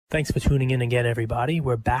Thanks for tuning in again, everybody.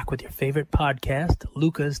 We're back with your favorite podcast,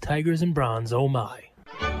 Luca's Tigers and Bronze. Oh my.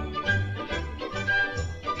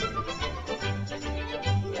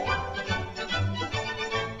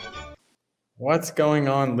 What's going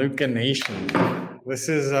on, Luca Nation? This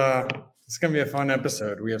is gonna be a fun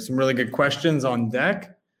episode. We have some really good questions on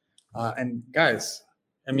deck, and guys,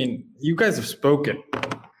 I mean, you guys have spoken.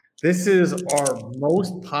 This is our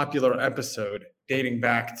most popular episode dating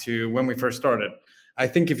back to when we first started. I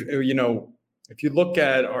think if you look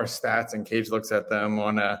at our stats, and Cage looks at them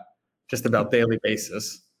on a just about daily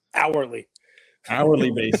basis, hourly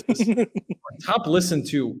basis. Top listened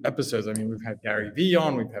to episodes. I mean, we've had Gary Vee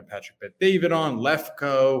on, we've had Patrick Bet-David on,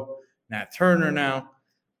 Lefko, Nat Turner now.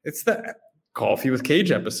 It's the Coffee with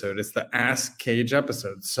Cage episode. It's the Ask Cage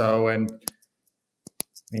episode. So, and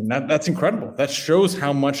I mean, that's incredible. That shows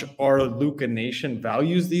how much our Luca Nation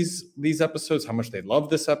values these episodes, how much they love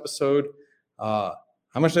this episode,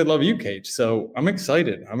 how much they love you, Cage. So I'm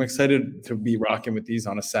excited. I'm excited to be rocking with these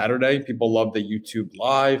on a Saturday. People love the YouTube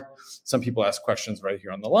live. Some people ask questions right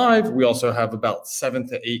here on the live. We also have about 7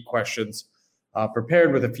 to 8 questions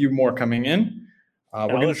prepared, with a few more coming in. We're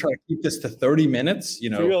going to try to keep this to 30 minutes.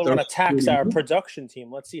 If we really want to tax our production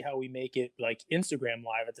team, let's see how we make it like Instagram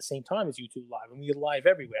live at the same time as YouTube live, and we get live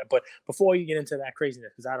everywhere. But before you get into that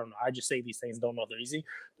craziness, because I don't know, I just say these things, don't know if they're easy.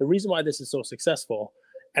 The reason why this is so successful,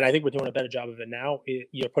 and I think we're doing a better job of it now,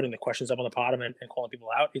 you're putting the questions up on the bottom and calling people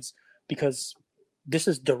out, it's because this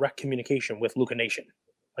is direct communication with Luca Nation.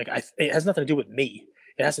 Like, it has nothing to do with me.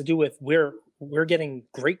 It has to do with we're getting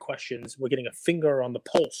great questions. We're getting a finger on the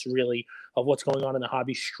pulse, really, of what's going on in the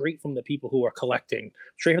hobby, straight from the people who are collecting,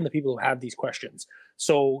 straight from the people who have these questions.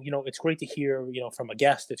 So, it's great to hear, from a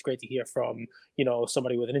guest. It's great to hear from,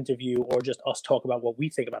 somebody with an interview, or just us talk about what we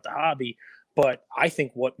think about the hobby. But I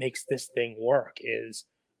think what makes this thing work is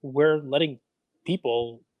we're letting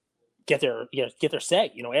people get their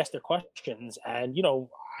say, ask their questions. And,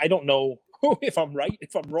 I don't know if I'm right,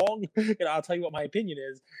 if I'm wrong, I'll tell you what my opinion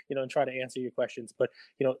is, and try to answer your questions. But,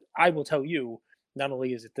 I will tell you, not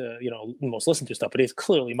only is it the, most listened to stuff, but it's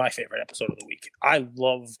clearly my favorite episode of the week. I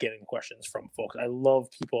love getting questions from folks. I love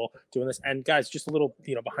people doing this. And guys, just a little,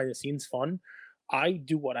 behind the scenes fun. I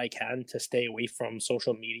do what I can to stay away from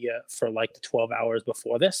social media for like the 12 hours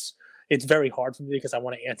before this. It's very hard for me because I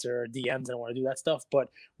want to answer DMs and I want to do that stuff. But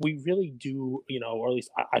we really do, or at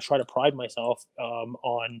least I try to pride myself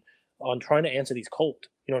on trying to answer these cold,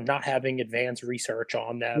 not having advanced research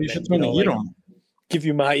on them. You should turn the heat on. Give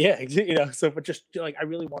you my, but just like, I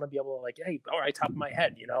really want to be able to, like, hey, all right, top of my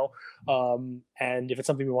head, and if it's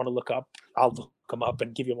something we want to look up, I'll look them up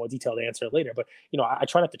and give you a more detailed answer later. But, I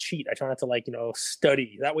try not to cheat. I try not to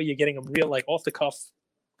study. That way you're getting a real, off the cuff,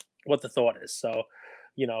 what the thought is. So,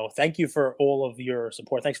 thank you for all of your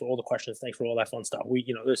support. Thanks for all the questions. Thanks for all that fun stuff.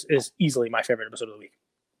 This is easily my favorite episode of the week.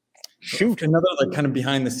 Shoot. Another kind of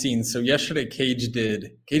behind the scenes. So yesterday, Cage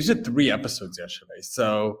did 3 episodes yesterday.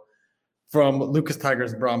 So from Lucas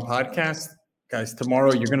Tigers Bronze podcast, guys,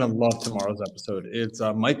 tomorrow, you're going to love tomorrow's episode. It's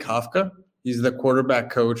Mike Kafka. He's the quarterback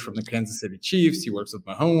coach from the Kansas City Chiefs. He works with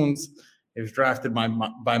Mahomes. He was drafted by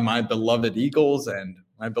my beloved Eagles and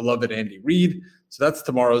my beloved Andy Reid. So that's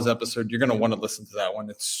tomorrow's episode. You're going to want to listen to that one.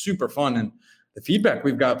 It's super fun. And the feedback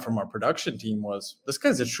we've got from our production team was, this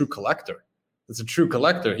guy's a true collector. It's a true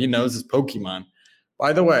collector. He knows his Pokemon.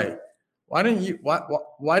 By the way, why didn't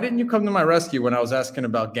you come to my rescue when I was asking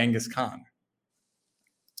about Genghis Khan?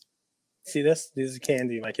 See this? This is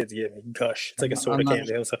candy my kids gave me. Gush. It's like a soda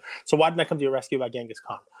candy. So why didn't I come to your rescue about Genghis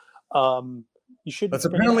Khan? You should. That's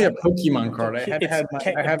apparently a Pokemon card.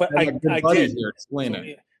 I have a good buddy here explain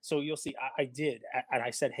it. So you'll see. I did, and I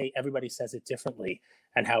said, hey, everybody says it differently,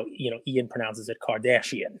 and how Ian pronounces it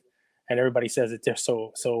Kardashian. And everybody says it just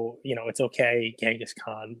so it's okay. Genghis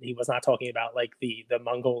Khan. He was not talking about like the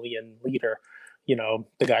Mongolian leader,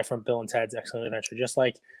 the guy from Bill and Ted's Excellent Adventure.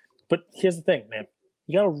 But here's the thing, man.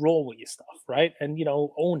 You gotta roll with your stuff, right? And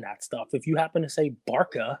own that stuff. If you happen to say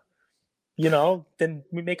Barca, then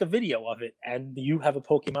we make a video of it, and you have a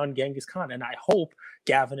Pokemon Genghis Khan. And I hope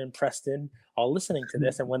Gavin and Preston are listening to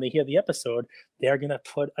this, and when they hear the episode, they're going to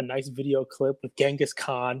put a nice video clip with Genghis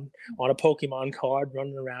Khan on a Pokemon card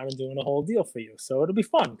running around and doing a whole deal for you. So it'll be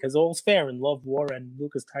fun, because all's fair in Love, War, and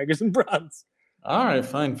Lucas Tigers and Bronze. All right,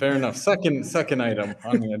 fine, fair enough. Second item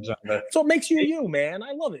on the agenda. So it makes you, man.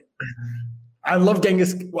 I love it. I love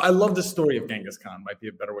Genghis. I love the story of Genghis Khan. Might be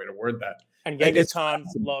a better way to word that. And Genghis Khan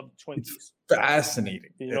loved Twinkies. It's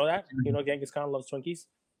fascinating. Did you know that? Genghis Khan loves Twinkies?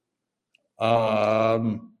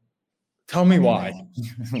 Tell me why.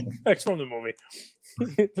 That's from the movie.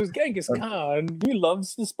 It was Genghis Khan. He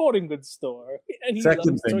loves the sporting goods store. And he Second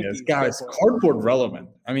loves thing Twinkies. is, guys, cardboard relevant.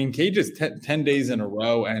 I mean, Cage is 10 days in a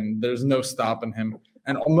row, and there's no stopping him.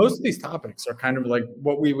 And most of these topics are kind of like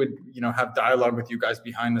what we would, have dialogue with you guys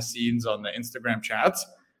behind the scenes on the Instagram chats.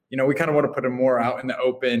 We kind of want to put it more out in the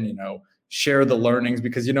open, share the learnings,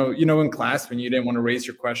 because, in class when you didn't want to raise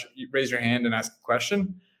your hand and ask a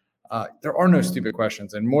question, there are no stupid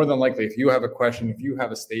questions. And more than likely, if you have a question, if you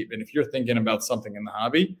have a statement, if you're thinking about something in the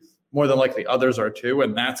hobby, more than likely others are too.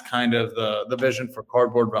 And that's kind of the vision for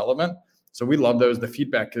Cardboard Relevant. So we love those. The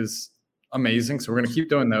feedback is amazing. So we're going to keep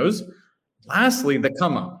doing those. Lastly, the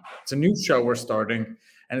Come Up. It's a new show we're starting.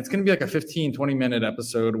 And it's going to be like a 15, 20-minute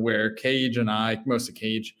episode where Cage and I, mostly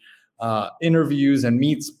Cage, interviews and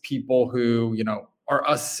meets people who, are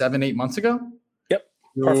us 7-8 months ago. Yep.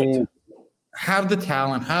 Perfect. Have the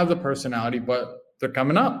talent, have the personality, but they're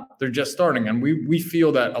coming up. They're just starting. And we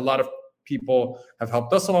feel that a lot of people have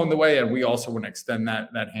helped us along the way, and we also want to extend that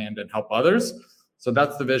hand and help others. So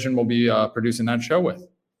that's the vision we'll be producing that show with.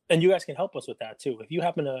 And you guys can help us with that too. If you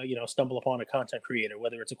happen to, stumble upon a content creator,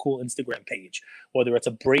 whether it's a cool Instagram page, whether it's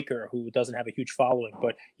a breaker who doesn't have a huge following,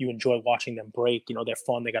 but you enjoy watching them break, they're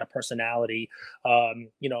fun, they got a personality,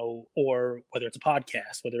 or whether it's a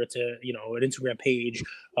podcast, whether it's an Instagram page,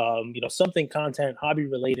 something content, hobby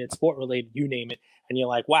related, sport related, you name it. And you're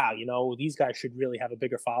like, wow, these guys should really have a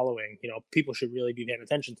bigger following. People should really be paying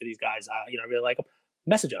attention to these guys. I really like them.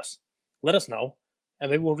 Message us, let us know.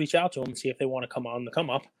 And maybe we'll reach out to them and see if they want to come on the Come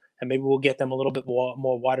Up. And maybe we'll get them a little bit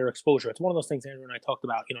more wider exposure. It's one of those things Andrew and I talked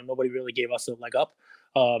about. Nobody really gave us a leg up.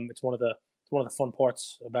 It's one of the fun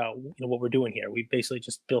parts about what we're doing here. We basically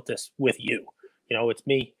just built this with you. It's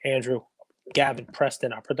me, Andrew, Gavin,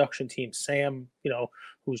 Preston, our production team, Sam,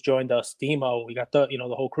 who's joined us, Demo. We got the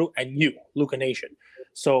whole crew, and you, Luca Nation.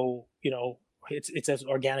 So it's as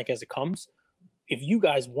organic as it comes. If you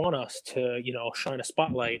guys want us to shine a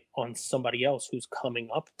spotlight on somebody else who's coming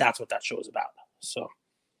up, that's what that show is about. So.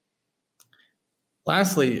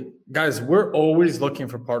 Lastly, guys, we're always looking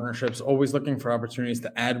for partnerships, always looking for opportunities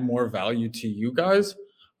to add more value to you guys.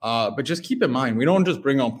 But just keep in mind, we don't just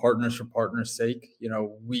bring on partners for partners' sake.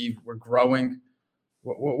 We're growing.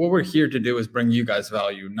 What we're here to do is bring you guys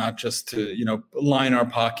value, not just to, line our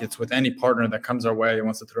pockets with any partner that comes our way and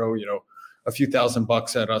wants to throw, a few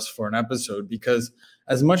 $1,000 at us for an episode. Because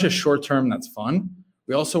as much as short term, that's fun.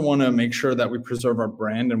 We also want to make sure that we preserve our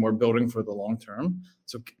brand and we're building for the long term.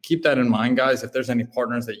 So keep that in mind, guys. If there's any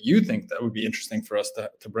partners that you think that would be interesting for us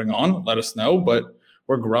to bring on, let us know. But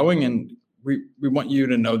we're growing, and we want you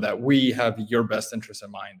to know that we have your best interest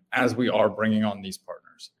in mind as we are bringing on these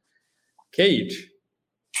partners. Cage.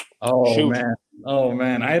 Oh, shoot.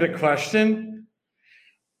 Man. I had a question.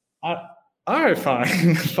 All right,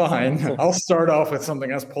 fine. I'll start off with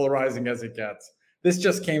something as polarizing as it gets. This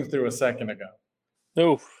just came through a second ago.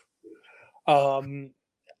 Oof.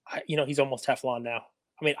 He's almost Teflon now.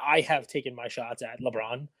 I mean, I have taken my shots at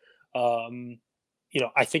LeBron.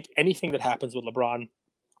 I think anything that happens with LeBron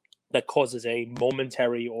that causes a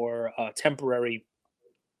momentary or temporary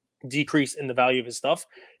decrease in the value of his stuff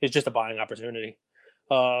is just a buying opportunity.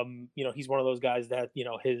 He's one of those guys that,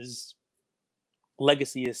 his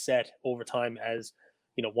legacy is set over time as,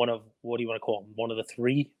 one of, what do you want to call him? One of the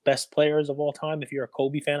 3 best players of all time. If you're a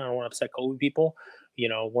Kobe fan, I don't want to upset Kobe people.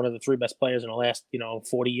 One of the 3 best players in the last,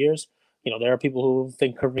 40 years. There are people who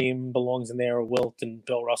think Kareem belongs in there, or Wilt and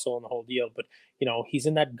Bill Russell and the whole deal. But, he's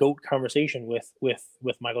in that GOAT conversation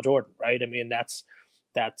with Michael Jordan, right? I mean, that's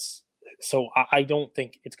so I don't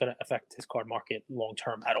think it's going to affect his card market long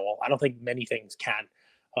term at all. I don't think many things can.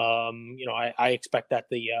 I expect that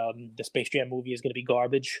the Space Jam movie is going to be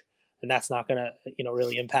garbage, and that's not going to,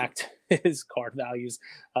 really impact his card values.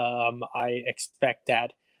 I expect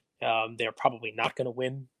that they're probably not going to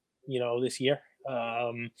win, this year.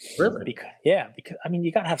 Really? Because I mean,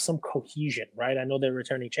 you got to have some cohesion, right? I know they're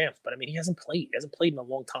returning champs, but I mean, he hasn't played in a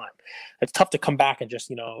long time. It's tough to come back and just,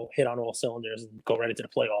 hit on all cylinders and go right into the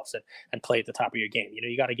playoffs and play at the top of your game.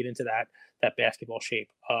 You got to get into that basketball shape.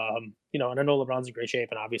 And I know LeBron's in great shape,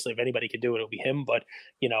 and obviously if anybody could do it, it'll be him, but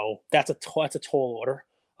that's a tall order.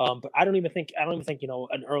 But I don't even think,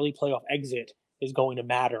 an early playoff exit is going to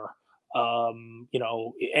matter.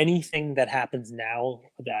 Anything that happens now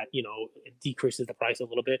that, decreases the price a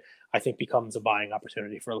little bit, I think becomes a buying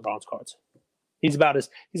opportunity for LeBron's cards. He's about as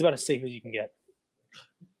safe as you can get.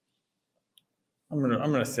 I'm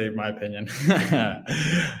gonna save my opinion.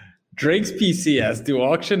 Drake's PCS, do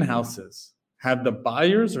auction houses have the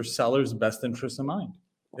buyer's or seller's best interest in mind?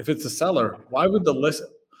 If it's a seller, why would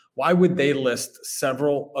they list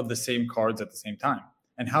several of the same cards at the same time?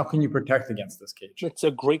 And how can you protect against this, Cage? It's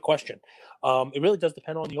a great question. It really does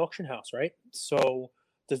depend on the auction house, right? So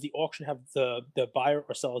does the auction have the buyer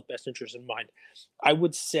or seller's best interest in mind? I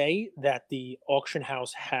would say that the auction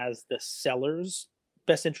house has the seller's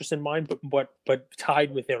best interest in mind, but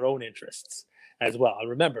tied with their own interests as well. And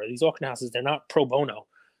remember, these auction houses, they're not pro bono.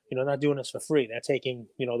 They're not doing this for free. They're taking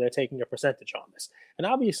a percentage on this. And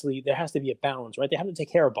obviously there has to be a balance, right? They have to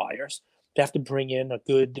take care of buyers. They have to bring in a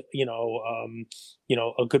good,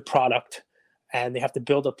 a good product, and they have to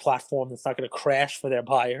build a platform that's not going to crash for their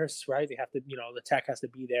buyers, right? They have to, the tech has to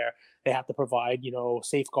be there. They have to provide,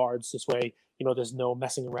 safeguards this way. There's no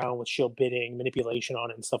messing around with shield bidding, manipulation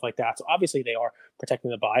on it, and stuff like that. So obviously they are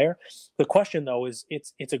protecting the buyer. The question though is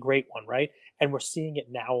it's a great one, right? And we're seeing it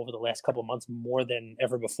now over the last couple of months more than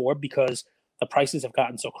ever before because the prices have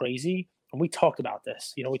gotten so crazy. And we talked about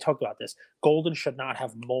this. Golden should not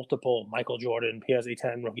have multiple Michael Jordan PSA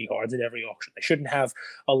 10 rookie cards in every auction. They shouldn't have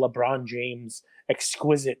a LeBron James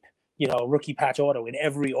exquisite, rookie patch auto in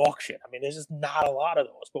every auction. I mean, there's just not a lot of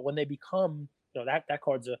those. But when they become, that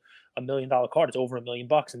card's a $1 million card. It's over $1 million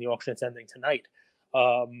in the auction that's ending tonight.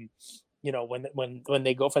 When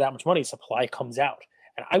they go for that much money, supply comes out.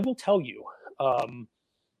 And I will tell you,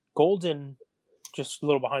 Golden, just a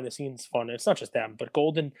little behind the scenes fun. It's not just them, but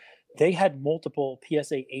Golden, they had multiple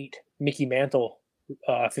PSA 8 Mickey Mantle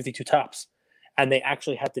 52 tops, and they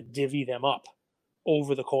actually had to divvy them up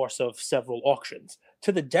over the course of several auctions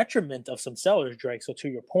to the detriment of some sellers, Drake. So to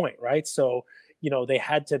your point, right? So, they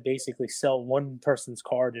had to basically sell one person's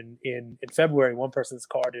card in February, one person's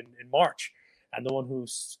card in March, and the one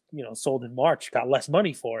who's, sold in March got less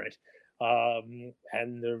money for it.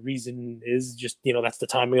 And the reason is just, that's the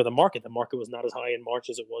timing of the market. The market was not as high in March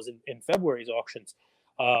as it was in February's auctions.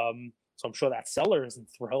 So I'm sure that seller isn't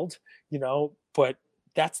thrilled, but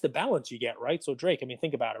that's the balance you get, right? So Drake, I mean,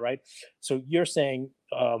 think about it, right? So you're saying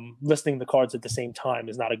listing the cards at the same time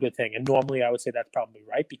is not a good thing. And normally I would say that's probably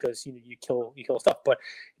right because, you kill stuff, but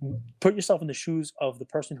put yourself in the shoes of the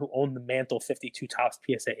person who owned the Mantle 52 tops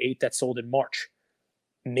PSA 8 that sold in March.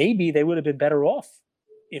 Maybe they would have been better off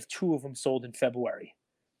if two of them sold in February.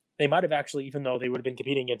 They might have actually, even though they would have been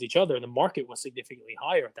competing against each other, the market was significantly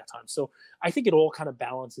higher at that time. So I think it all kind of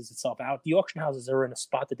balances itself out. The auction houses are in a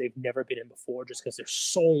spot that they've never been in before just because there's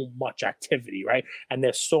so much activity, right? And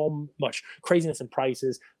there's so much craziness in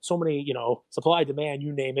prices, so many, supply, demand,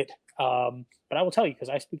 you name it. But I will tell you, because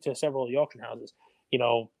I speak to several of the auction houses,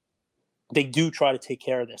 they do try to take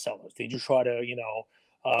care of their sellers. They do try to,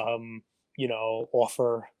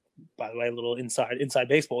 offer, by the way, a little inside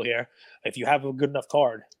baseball here. If you have a good enough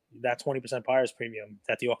card, that 20% buyer's premium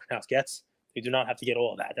that the auction house gets, you do not have to get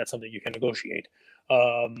all of that. That's something you can negotiate.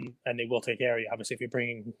 And they will take care of you, obviously, if you're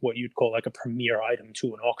bringing what you'd call like a premier item to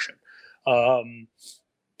an auction.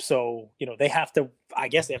 So, they have to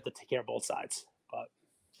take care of both sides. But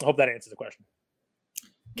I hope that answers the question.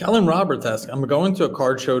 Kellen Roberts asks, I'm going to a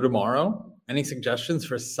card show tomorrow. Any suggestions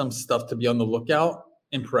for some stuff to be on the lookout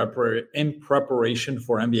in preparation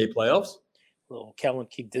for NBA playoffs? Little Kellen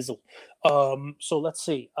Keep Dizzle. So let's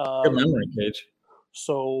see. Good memory, Cage.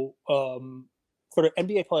 So for the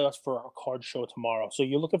NBA playoffs for our card show tomorrow, so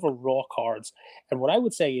you're looking for raw cards. And what I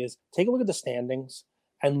would say is take a look at the standings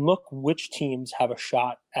and look which teams have a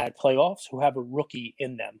shot at playoffs who have a rookie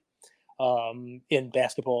in them. In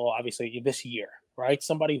basketball, obviously, this year, right?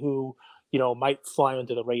 Somebody who, might fly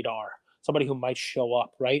under the radar, somebody who might show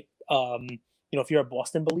up, right? If you're a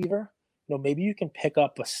Boston believer, maybe you can pick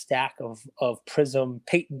up a stack of Prism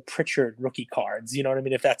Peyton Pritchard rookie cards. You know what I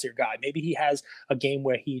mean? If that's your guy, maybe he has a game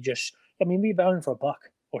where he just, maybe valuing for $1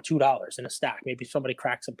 or $2 in a stack. Maybe somebody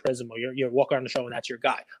cracks a Prism, or you're walking around the show and that's your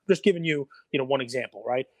guy. I'm just giving you, one example,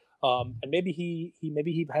 right? And maybe he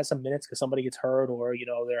has some minutes because somebody gets hurt, or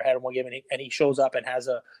they're ahead of one game and he shows up and has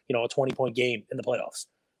a 20-point game in the playoffs.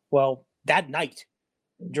 Well, that night,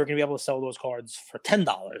 you're going to be able to sell those cards for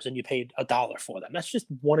 $10 and you paid $1 for them. That's just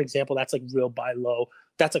one example. That's like real buy low.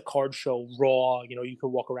 That's a card show raw. You could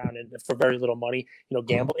walk around and for very little money,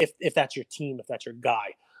 gamble if that's your team, if that's your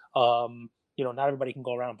guy. Not everybody can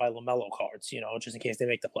go around and buy LaMelo cards, just in case they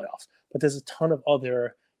make the playoffs. But there's a ton of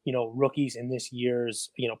other, rookies in this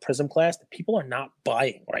year's, Prism class that people are not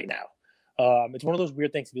buying right now. It's one of those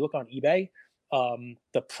weird things. If you look on eBay,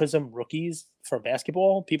 the Prism rookies for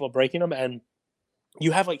basketball, people are breaking them, and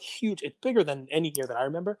you have like huge, it's bigger than any year that I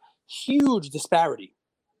remember, huge disparity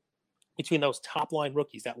between those top line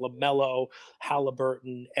rookies, that LaMelo,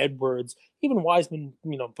 Halliburton, Edwards, even Wiseman,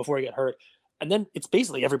 before he got hurt. And then it's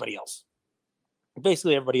basically everybody else.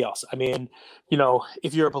 basically everybody else. I mean, you know,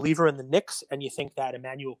 if you're a believer in the Knicks and you think that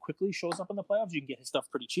Emmanuel quickly shows up in the playoffs, you can get his stuff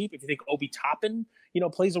pretty cheap. If you think Obi Toppin, you know,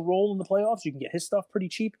 plays a role in the playoffs, you can get his stuff pretty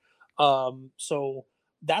cheap. So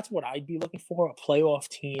that's what I'd be looking for, a playoff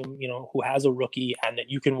team, you know, who has a rookie and that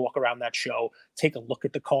you can walk around that show, take a look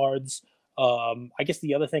at the cards. I guess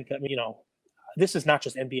the other thing, I mean, you know, this is not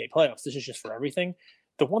just NBA playoffs. This is just for everything.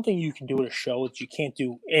 The one thing you can do at a show that you can't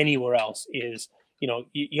do anywhere else is, you know,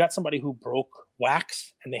 you got somebody who broke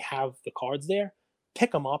wax and they have the cards there.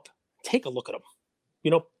 Pick them up, take a look at them.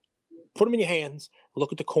 You know, put them in your hands,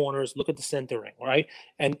 look at the corners, look at the centering, right?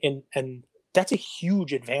 And that's a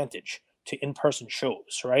huge advantage to in-person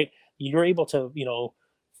shows, right? You're able to, you know,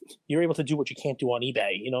 you're able to do what you can't do on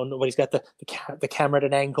eBay. You know, nobody's got the camera at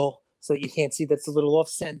an angle so that you can't see that's a little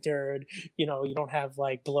off-centered. You know, you don't have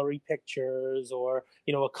like blurry pictures or,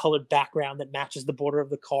 you know, a colored background that matches the border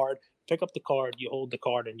of the card. Pick up the card, you hold the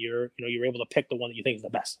card, and you're able to pick the one that you think is the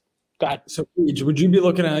best. Go ahead. So would you be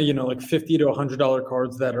looking at, you know, like $50 to $100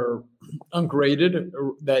 cards that are ungraded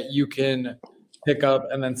that you can pick up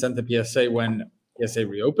and then send to PSA when PSA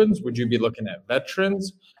reopens? Would you be looking at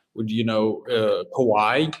veterans? Would you know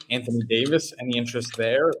Kawhi, Anthony Davis, any interest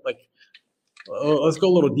there? Like, let's go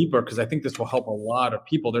a little deeper because I think this will help a lot of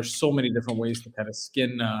people. There's so many different ways to kind of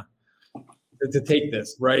skin to take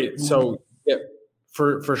this, right? So yeah,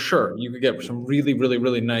 for sure, you could get some really, really,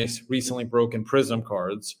 really nice recently broken Prism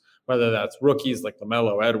cards, whether that's rookies like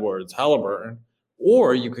LaMelo, Edwards, Halliburton,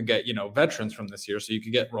 or you could get, you know, veterans from this year, so you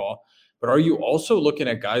could get raw. But are you also looking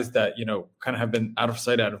at guys that, you know, kind of have been out of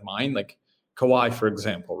sight, out of mind, like Kawhi, for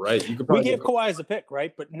example, right? You could probably gave Kawhi as a pick,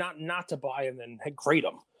 right? But not to buy and then grade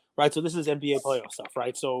him, right? So this is NBA playoff stuff,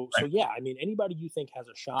 right? So yeah, I mean, anybody you think has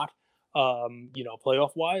a shot, you know,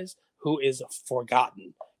 playoff wise, who is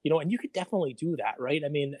forgotten, you know, and you could definitely do that, right? I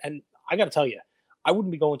mean, and I got to tell you, I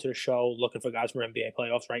wouldn't be going to the show looking for guys from NBA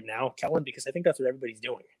playoffs right now, Kellen, because I think that's what everybody's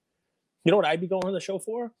doing. You know what I'd be going to the show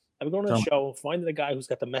for? I'd be going to the show, finding a guy who's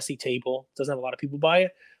got the messy table, doesn't have a lot of people buy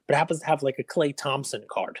it, but happens to have like a Klay Thompson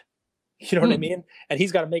card. You know what I mean? And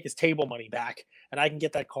he's got to make his table money back. And I can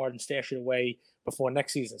get that card and stash it away before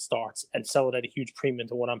next season starts and sell it at a huge premium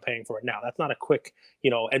to what I'm paying for it now. That's not a quick,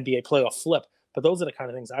 you know, NBA playoff flip, but those are the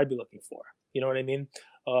kind of things I'd be looking for. You know what I mean?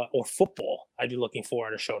 Or football, I'd be looking for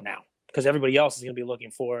at a show now because everybody else is going to be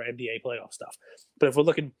looking for NBA playoff stuff. But if we're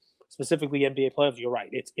looking specifically NBA playoffs, you're right.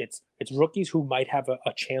 It's rookies who might have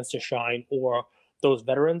a chance to shine, or those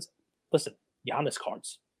veterans. Listen, Giannis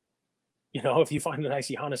cards. You know, if you find a nice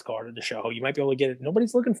Giannis card at the show, you might be able to get it.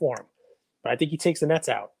 Nobody's looking for him, but I think he takes the Nets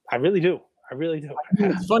out. I really do.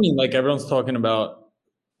 It's funny, like everyone's talking about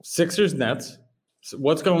Sixers, Nets. So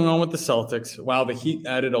what's going on with the Celtics? Wow, the Heat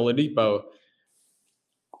added Oladipo.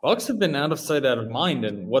 Bucks have been out of sight, out of mind,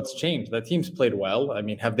 and what's changed? That team's played well. I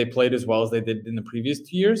mean, have they played as well as they did in the previous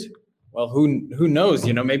 2 years? Well, who knows?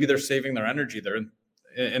 You know, maybe they're saving their energy. They're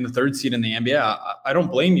in the third seed in the NBA. I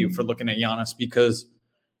don't blame you for looking at Giannis because,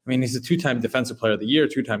 I mean, he's a two-time Defensive Player of the Year,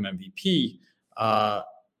 two-time MVP.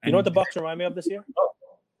 You know what the Bucks remind me of this year?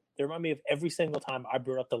 They remind me of every single time I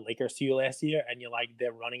brought up the Lakers to you last year, and you're like,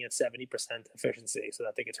 they're running at 70% efficiency so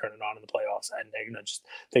that they can turn it on in the playoffs, and they're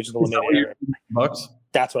just eliminate Bucks.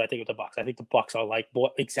 That's what I think with the Bucks. I think the Bucks are like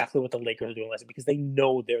exactly what the Lakers are doing last year because they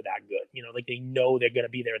know they're that good. You know, like they know they're going to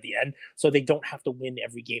be there at the end, so they don't have to win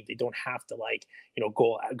every game. They don't have to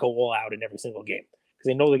go all out in every single game because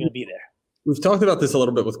they know they're going to be there. We've talked about this a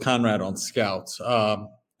little bit with Conrad on Scouts,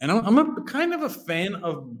 and I'm a kind of a fan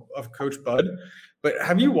of Coach Bud. But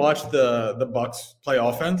have you watched the Bucks play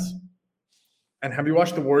offense? And have you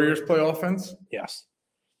watched the Warriors play offense? Yes.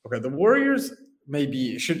 Okay, the Warriors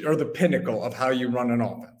are the pinnacle of how you run an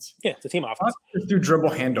offense. Yeah, it's a team offense. Just do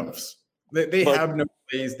dribble handoffs. They have no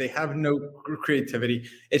plays. They have no creativity.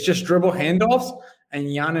 It's just dribble handoffs and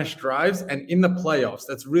Giannis drives. And in the playoffs,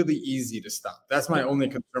 that's really easy to stop. That's my only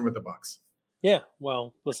concern with the Bucks. Yeah,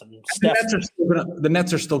 well, listen, the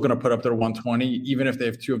Nets are still going to put up their 120, even if they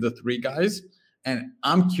have two of the three guys. And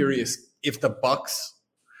I'm curious if the Bucks,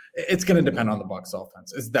 it's going to depend on the Bucks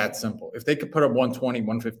offense. It's that simple. If they could put up 120,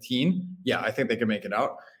 115, yeah, I think they can make it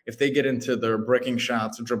out. If they get into their breaking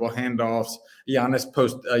shots, dribble handoffs, Giannis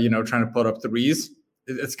trying to put up threes,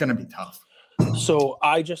 it's going to be tough. So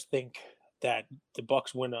I just think that the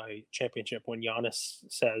Bucks win a championship when Giannis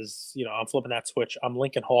says, you know, I'm flipping that switch. I'm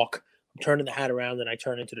Lincoln Hawk. I'm turning the hat around and I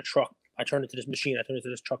turn into the truck. I turn into this machine. I turn into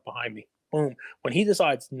this truck behind me. Boom. When he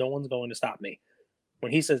decides no one's going to stop me,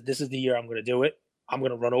 when he says this is the year I'm going to do it, I'm going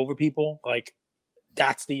to run over people, like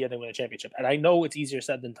that's the year they win a championship. And I know it's easier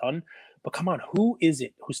said than done, but come on, who is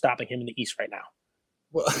it who's stopping him in the East right now?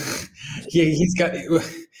 Well, yeah, he's got,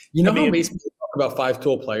 you know, how basically talk about 5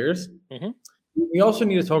 tool players. Mm-hmm. We also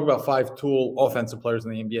need to talk about 5-tool offensive players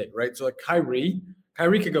in the NBA, right? So like Kyrie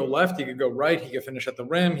could go left, he could go right, he could finish at the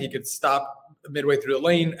rim, he could stop midway through the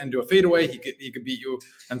lane and do a fadeaway, he could beat you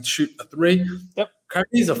and shoot a three. Yep.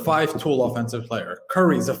 Kyrie's a 5-tool offensive player.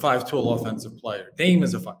 Curry's a 5-tool offensive player. Dame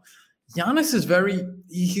is a 5. Giannis is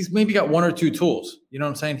he's maybe got 1 or 2 tools. You know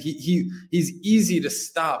what I'm saying? He's easy to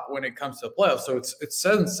stop when it comes to the playoffs. So it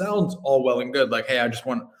sounds all well and good. Like, hey, I'm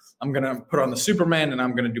going to put on the Superman and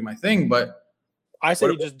I'm going to do my thing. But I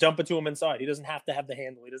said you just dump it to him inside. He doesn't have to have the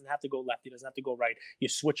handle. He doesn't have to go left. He doesn't have to go right. You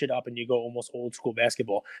switch it up and you go almost old school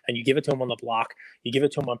basketball, and you give it to him on the block. You give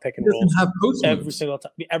it to him on pick and roll every single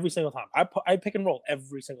time. Every single time. I pick and roll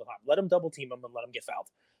every single time. Let him double team him and let him get fouled.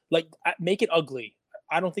 Like, make it ugly.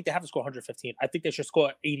 I don't think they have to score 115. I think they should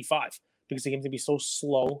score 85 because the game's gonna be so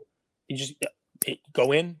slow. You just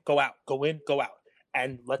go in, go out, go in, go out,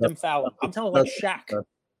 and let them foul him. I'm telling you, like Shaq.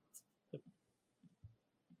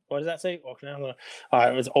 What does that say? All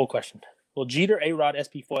right, it was an old question. Will Jeter, A-Rod,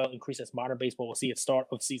 SP foil increase as modern baseball will see its start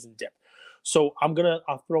of season dip? So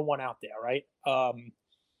I'll throw one out there, right?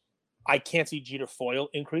 I can't see Jeter foil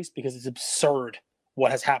increase because it's absurd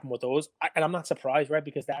what has happened with those. And I'm not surprised, right?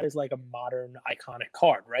 Because that is like a modern iconic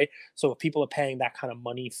card, right? So if people are paying that kind of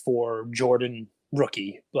money for Jordan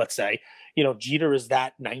rookie, let's say, Jeter is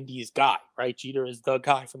that 90s guy, right? Jeter is the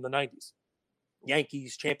guy from the 90s.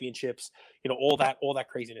 Yankees, championships, all that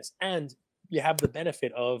craziness. And you have the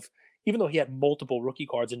benefit of, even though he had multiple rookie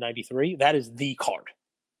cards in 93, that is the card.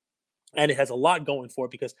 And it has a lot going for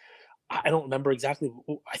it because I don't remember exactly.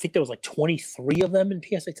 I think there was like 23 of them in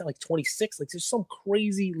PSA 10, like 26. Like, there's some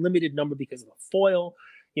crazy limited number because of the foil.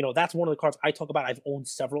 That's one of the cards I talk about. I've owned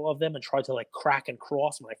several of them and tried to like crack and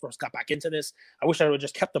cross when I first got back into this. I wish I would have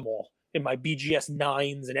just kept them all in my BGS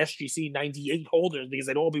 9s and SGC 98 holders because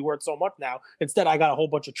they'd all be worth so much now. Instead, I got a whole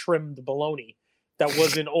bunch of trimmed baloney that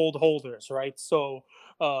was in old holders, right? So,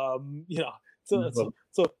 so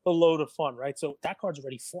it's a load of fun, right? So that card's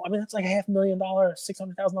already full. I mean, that's like $500,000,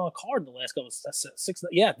 $600,000 card in the last couple. That's six.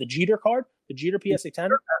 Yeah, the Jeter card, the Jeter PSA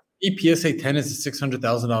 10. PSA 10 is a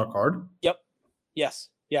 $600,000 card. Yep. Yes.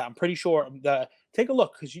 Yeah, I'm pretty sure. Take a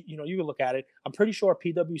look because you can look at it. I'm pretty sure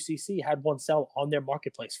PWCC had one sell on their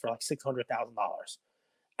marketplace for like $600,000,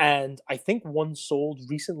 and I think one sold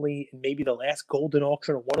recently in maybe the last Golden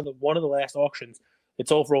auction or one of the last auctions.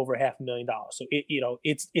 It's over $500,000. So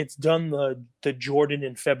it's done the Jordan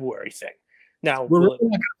in February thing. Now we're really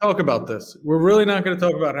not going to talk about this. We're really not going to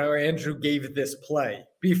talk about how Andrew gave this play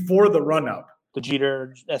before the run up. The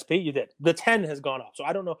Jeter SP, you did. The 10 has gone up. So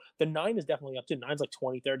I don't know. The 9 is definitely up too. 9's like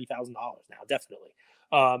 $20,000, $30,000 now, definitely.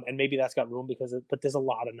 And maybe that's got room but there's a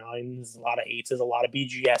lot of 9s, a lot of 8s, there's a lot of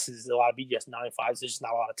BGSs, a lot of BGS 9.5s, there's just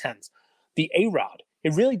not a lot of 10s. The A-Rod,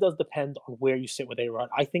 it really does depend on where you sit with A-Rod.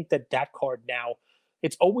 I think that card now,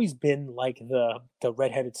 it's always been like the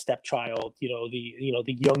redheaded stepchild, the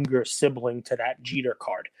younger sibling to that Jeter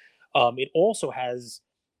card. It also has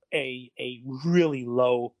a really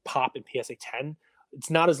low pop in PSA 10. It's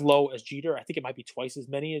not as low as Jeter. I think it might be twice as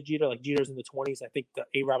many as Jeter. Like Jeter's in the 20s. I think the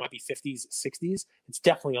A-Rod might be 50s, 60s. It's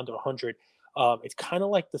definitely under 100. It's kind of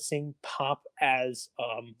like the same pop as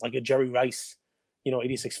like a Jerry Rice,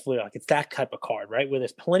 86 Fleer. Like, it's that type of card, right? Where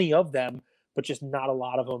there's plenty of them, but just not a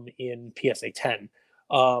lot of them in PSA 10.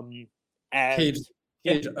 Cage,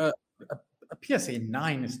 a PSA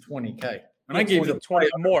 9 is $20K. And I gave 20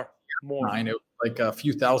 more. 9, it was like a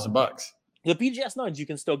few $1,000. The BGS 9s you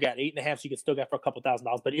can still get 8.5s. You can still get for a couple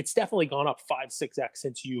 $1,000, but it's definitely gone up 5-6x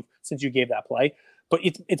since you gave that play. But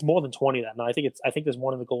it's more than 20 that now. I think there's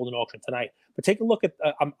one in the Golden auction tonight. But take a look at.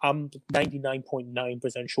 I'm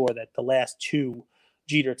 99.9% sure that the last 2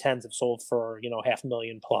 Jeter 10s have sold for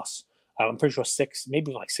 $500,000 plus. I'm pretty sure 6,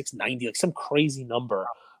 maybe like 690, like some crazy number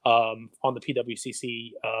on the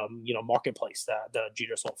PWCC marketplace that the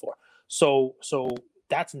Jeter sold for. So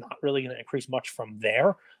that's not really going to increase much from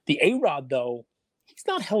there. The A-Rod, though, he's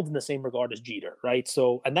not held in the same regard as Jeter, right?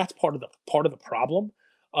 So, and that's part of the problem.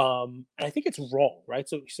 And I think it's wrong, right?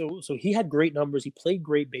 So he had great numbers. He played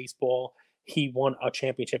great baseball. He won a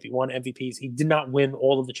championship. He won MVPs. He did not win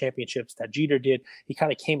all of the championships that Jeter did. He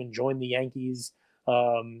kind of came and joined the Yankees,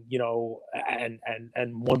 and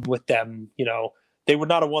won with them. They would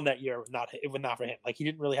not have won that year if not for him. Like, he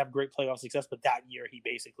didn't really have great playoff success, but that year he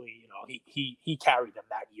basically, he carried them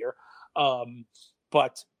that year.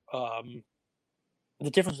 But the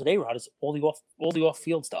difference with A-Rod is all the off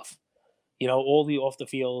field stuff. All the off the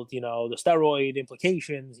field, the steroid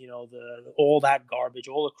implications, all that garbage,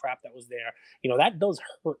 all the crap that was there. That does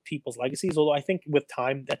hurt people's legacies. Although I think with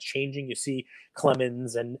time that's changing. You see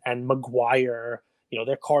Clemens and McGuire,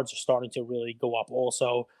 their cards are starting to really go up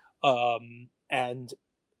also. And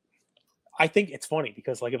I think it's funny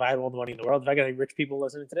because, like, if I had all the money in the world, if I got any rich people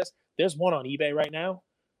listening to this, there's one on eBay right now.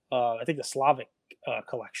 I think the Slavic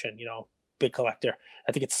collection, big collector.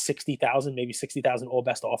 I think it's 60,000, maybe 60,000 all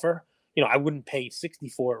best offer. I wouldn't pay 60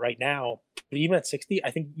 for it right now, but even at 60, I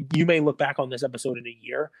think you may look back on this episode in a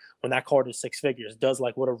year when that card is six figures, does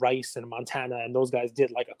like what a Rice and a Montana and those guys did,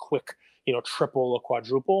 like a quick, triple or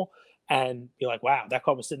quadruple. And you're like, wow, that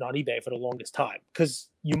card was sitting on eBay for the longest time, because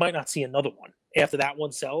you might not see another one after that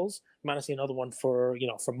one sells. You might not see another one for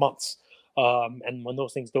months. And when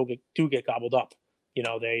those things do get gobbled up,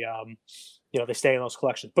 they stay in those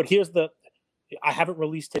collections. But I haven't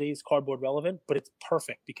released today's Cardboard Relevant, but it's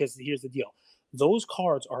perfect because here's the deal. Those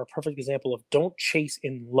cards are a perfect example of don't chase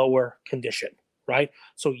in lower condition, right?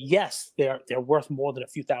 So yes, they're worth more than a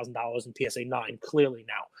few $1,000s in PSA 9, clearly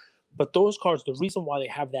now. But those cards, the reason why they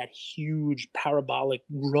have that huge parabolic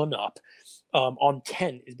run up on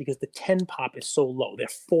 10 is because the 10 pop is so low. They're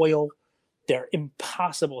foil. They're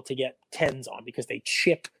impossible to get 10s on because they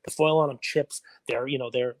chip. The foil on them chips. They're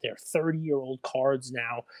 30-year-old cards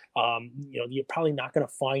now. You're probably not going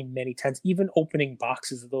to find many 10s. Even opening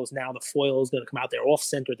boxes of those now, the foil is going to come out. They're off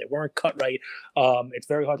center. They weren't cut right. It's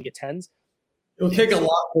very hard to get 10s. It will take a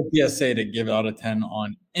lot for PSA to give out a 10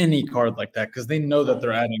 on any card like that because they know that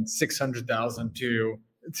they're adding 600,000 to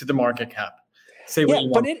the market cap.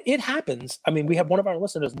 But it happens. I mean, we have one of our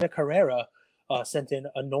listeners, Nick Herrera, sent in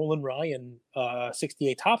a Nolan Ryan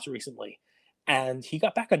 68 Topps recently, and he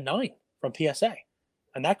got back a 9 from PSA.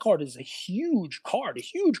 And that card is a huge card,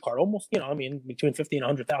 almost, between $50,000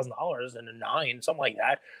 and $100,000 and a 9, something like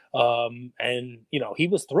that. And he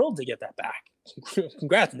was thrilled to get that back.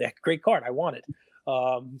 Congrats, Nick. Great card. I want it.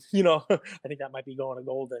 I think that might be going to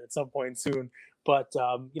Golden at some point soon. But,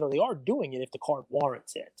 they are doing it if the card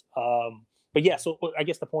warrants it. But yeah, so I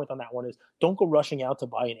guess the point on that one is don't go rushing out to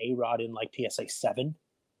buy an A-Rod in like PSA 7,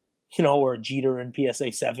 or a Jeter in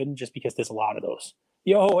PSA 7, just because there's a lot of those.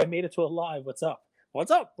 Yo, I made it to a live. What's up?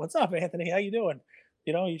 What's up, Anthony? How you doing?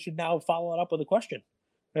 You should now follow it up with a question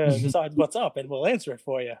besides what's up, and we'll answer it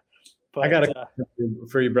for you. But, I got a question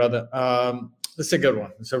for you, brother. This is a good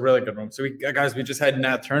one. It's a really good one. So we just had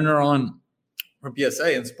Nat Turner on from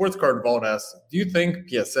PSA, and Sports Card Vault asks, do you think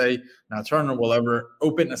PSA, Nat Turner, will ever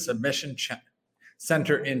open a submission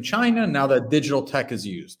center in China now that digital tech is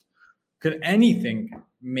used? Could anything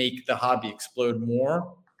make the hobby explode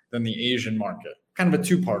more than the Asian market? Kind of a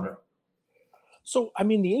two-parter. So, I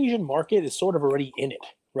mean, the Asian market is sort of already in it,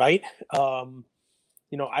 right?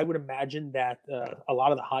 I would imagine that a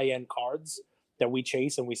lot of the high-end cards that we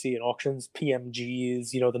chase and we see in auctions, PMGs,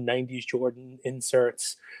 the 90s Jordan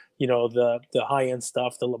inserts, the high-end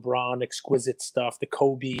stuff, the LeBron exquisite stuff, the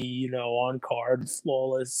Kobe, on card,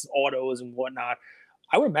 flawless autos and whatnot.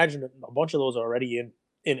 I would imagine that a bunch of those are already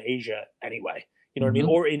in Asia anyway. What I mean?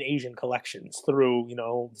 Or in Asian collections through,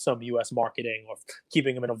 some U.S. marketing or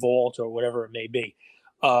keeping them in a vault or whatever it may be.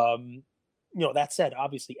 That said,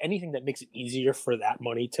 obviously, anything that makes it easier for that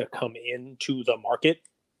money to come into the market,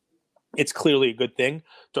 it's clearly a good thing.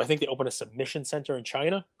 Do I think they open a submission center in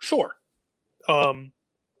China? Sure. I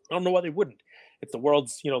don't know why they wouldn't. It's the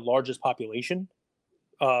world's, largest population.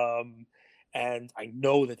 And I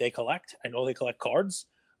know that they collect. I know they collect cards.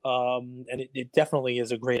 And it definitely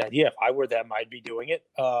is a great idea. If I were them, I'd be doing it.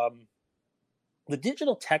 The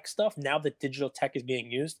digital tech stuff, now that digital tech is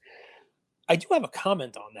being used, I do have a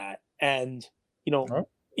comment on that. And,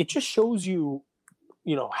 it just shows you,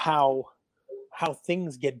 how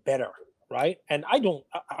things get better, right? And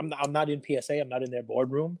I'm not in PSA, I'm not in their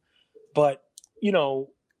boardroom, but,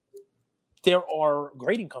 there are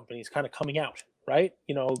grading companies kind of coming out, right?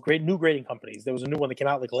 New grading companies. There was a new one that came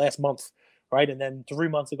out like last month, right? And then 3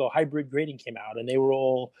 months ago, hybrid grading came out, and they were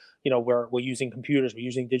all, we're using computers, we're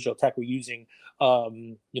using digital tech, we're using,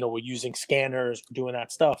 we're using scanners, we're doing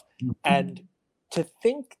that stuff. Mm-hmm. And to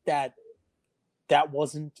think that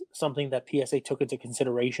wasn't something that PSA took into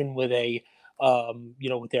consideration with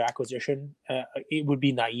with their acquisition, it would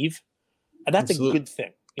be naive, and that's Absolutely. A good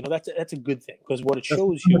thing. That's a good thing because what it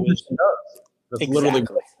shows you is that's literally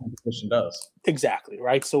what competition does. Exactly,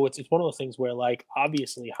 right? So it's one of those things where, like,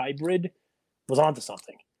 obviously hybrid was onto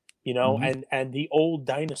something, and the old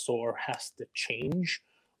dinosaur has to change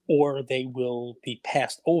or they will be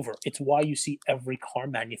passed over. It's why you see every car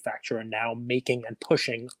manufacturer now making and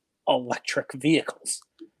pushing electric vehicles,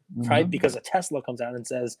 right? Because a Tesla comes out and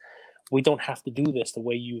says, we don't have to do this the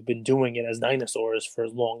way you've been doing it as dinosaurs for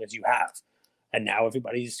as long as you have. And now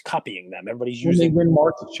everybody's copying them. Everybody's using. They win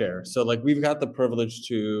market share. So, like, we've got the privilege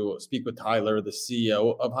to speak with Tyler, the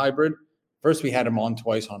CEO of Hybrid. First, we had him on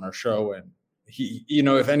twice on our show, and he,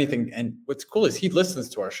 if anything, and what's cool is he listens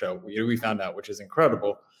to our show. We found out, which is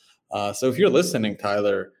incredible. So if you're listening,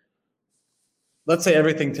 Tyler, let's say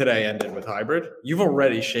everything today ended with hybrid, you've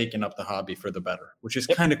already shaken up the hobby for the better, which is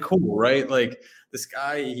kind of cool, right? Like this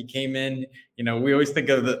guy, he came in, we always think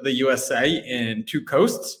of the USA in two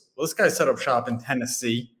coasts. Well, this guy set up shop in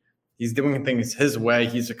Tennessee. He's doing things his way.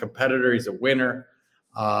 He's a competitor. He's a winner.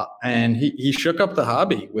 And he shook up the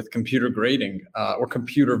hobby with computer grading or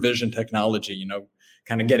computer vision technology,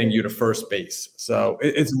 kind of getting you to first base. So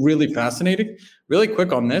it's really fascinating. Really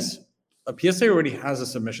quick on this. PSA already has a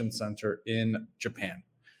submission center in Japan.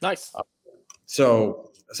 Nice.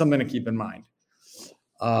 So something to keep in mind.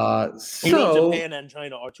 Japan and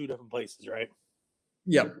China are two different places, right?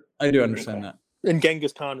 Yeah, I do understand that. And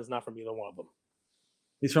Genghis Khan is not from either one of them.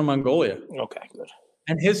 He's from Mongolia. Okay, good.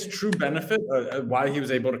 And his true benefit, why he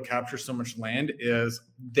was able to capture so much land, is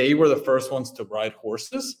they were the first ones to ride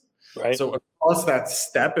horses. Right. So across that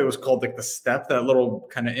steppe, it was called like the steppe, that little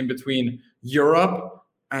kind of in between Europe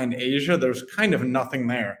and Asia, there's kind of nothing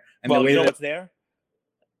there. And well, you know what's there?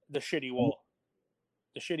 The shitty wall.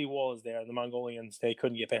 The shitty wall is there. The Mongolians, they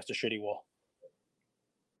couldn't get past the shitty wall.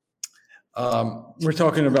 We're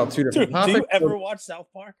talking about two different topics. Do you ever watch South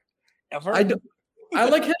Park? Ever? I do. I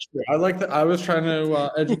like history. I like that. I was trying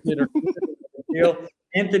to educate her.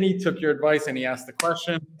 Anthony took your advice and he asked the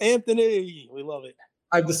question. Anthony, we love it.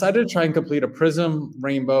 I've decided to try and complete a Prism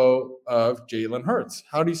rainbow of Jalen Hurts.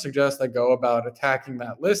 How do you suggest I go about attacking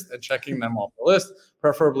that list and checking them off the list?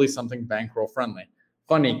 Preferably something bankroll friendly.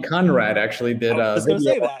 Funny, Conrad actually did. I was going to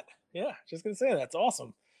say that. Yeah, just going to say that. That's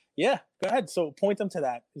awesome. Yeah, go ahead. So point them to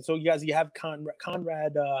that. So you guys, you have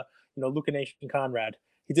Conrad, Lucanation Conrad.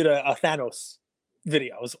 He did a Thanos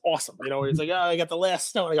video. It was awesome. Where he's like, I got the last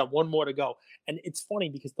stone. I got one more to go. And it's funny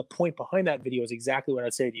because the point behind that video is exactly what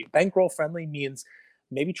I'd say to you. Bankroll friendly means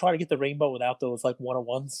maybe try to get the rainbow without those like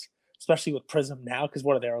one-on-ones, especially with Prism now, because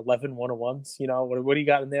what are there, 11 one-on-ones? What do you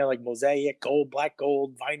got in there? Like mosaic, gold, black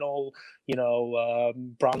gold, vinyl,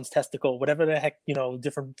 bronze testicle, whatever the heck,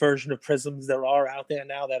 different version of Prisms there are out there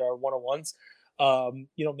now that are one-on-ones.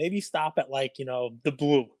 Maybe stop at like, the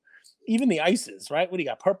blue. Even the ices, right? What do you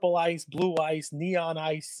got? Purple ice, blue ice, neon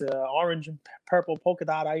ice, orange and purple polka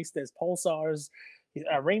dot ice. There's pulsars.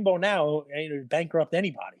 Rainbow now bankrupt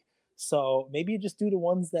anybody. So maybe you just do the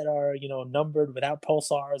ones that are, numbered without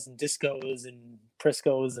pulsars and discos and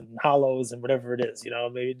Priscos and hollows and whatever it is.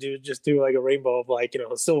 Maybe do like a rainbow of like,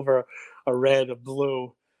 a silver, a red, a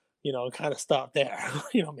blue, kind of stop there.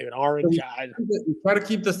 Maybe an orange. We try to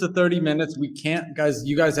keep this to 30 minutes. We can't, guys.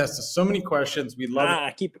 You guys asked us so many questions. We love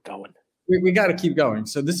it. Keep it going. We got to keep going.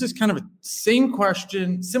 So this is kind of a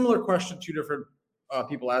similar question, two different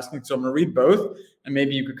people asking. So I'm going to read both, and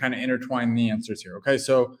maybe you could kind of intertwine the answers here. Okay.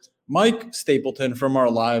 So Mike Stapleton from our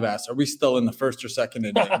live asked, are we still in the first or second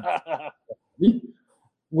inning?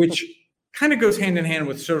 Which kind of goes hand in hand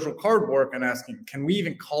with social card work and asking, can we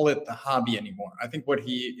even call it the hobby anymore? I think what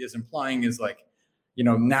he is implying is like,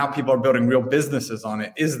 now people are building real businesses on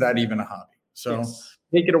it. Is that even a hobby? So yes.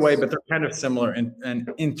 Take it away, but they're kind of similar and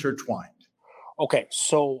intertwined. Okay.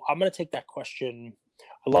 So I'm going to take that question.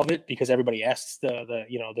 I love it because everybody asks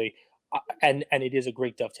and it is a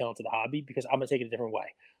great dovetail into the hobby because I'm going to take it a different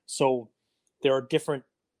way. So there are different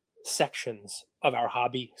sections of our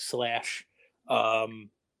hobby /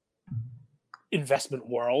 investment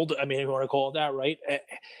world. I mean, if you want to call it that, right?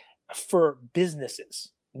 For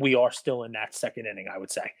businesses, we are still in that second inning, I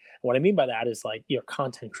would say. And what I mean by that is like your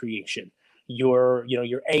content creation, your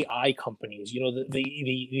AI companies,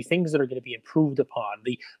 the things that are going to be improved upon,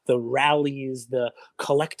 the rallies, the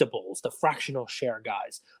collectibles, the fractional share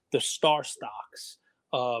guys, the star stocks,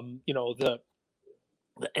 the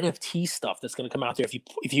NFT stuff that's going to come out there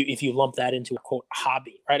if you lump that into a quote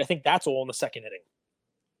hobby, right? I think that's all in the second inning,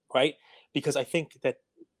 right? Because I think that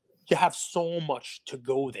you have so much to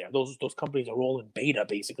go there. Those companies are all in beta,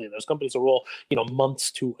 basically. Those companies are all,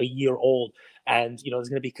 months to a year old. And, there's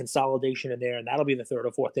going to be consolidation in there, and that'll be the third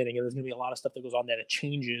or fourth inning. And there's going to be a lot of stuff that goes on there that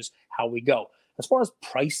changes how we go. As far as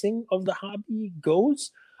pricing of the hobby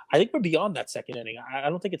goes, I think we're beyond that second inning. I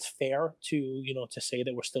don't think it's fair to, to say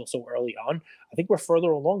that we're still so early on. I think we're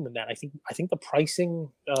further along than that. I think the pricing,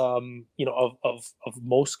 of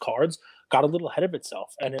most cards got a little ahead of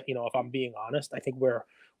itself. And, if I'm being honest, I think we're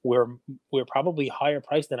probably higher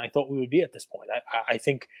priced than I thought we would be at this point. I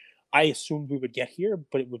think I assumed we would get here,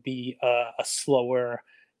 but it would be a slower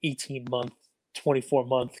 18-month,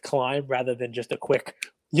 24-month climb rather than just a quick,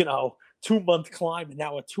 2-month climb and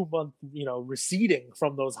now a 2-month, receding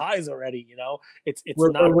from those highs already. It's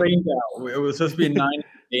we're not. waiting now. It was supposed to be a 9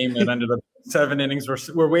 game. It ended up 7 innings.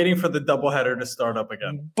 We're waiting for the doubleheader to start up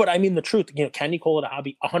again. But I mean, the truth, can you call it a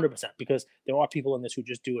hobby? 100%, because there are people in this who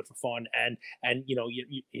just do it for fun, and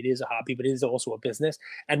it is a hobby, but it is also a business.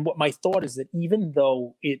 And what my thought is that even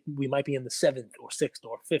though we might be in the 7th or 6th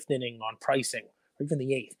or 5th inning on pricing, or even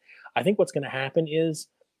the 8th, I think what's going to happen is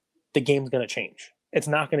the game's going to change. It's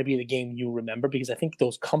not going to be the game you remember, because I think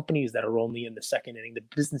those companies that are only in the 2nd inning, the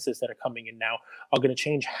businesses that are coming in now, are going to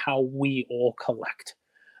change how we all collect.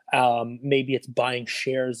 Maybe it's buying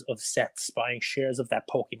shares of sets, buying shares of that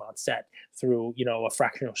Pokemon set through, a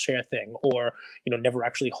fractional share thing, or, never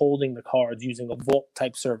actually holding the cards, using a vault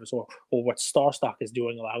type service, or what StarStock is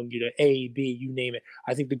doing, allowing you to A, B, you name it.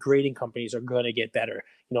 I think the grading companies are going to get better,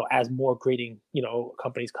 as more grading,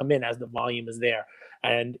 companies come in, as the volume is there.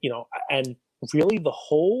 And, and really the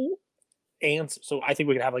whole answer. So I think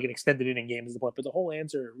we could have like an extended inning game is the point, but the whole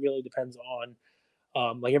answer really depends on,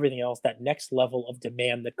 like everything else, that next level of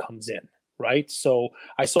demand that comes in, right? So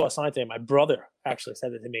I saw a sign today. My brother actually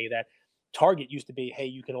said it to me, that Target used to be, hey,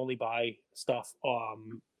 you can only buy stuff,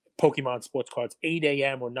 Pokemon sports cards, 8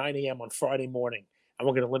 a.m. or 9 a.m. on Friday morning, and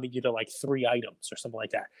we're going to limit you to like 3 items or something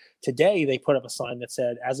like that. Today, they put up a sign that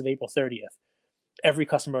said, as of April 30th, every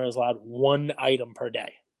customer is allowed 1 item per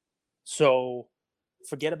day. So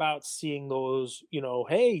forget about seeing those,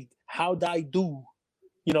 hey, how'd I do?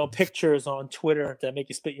 Pictures on Twitter that make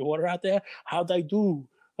you spit your water out there. How'd I do?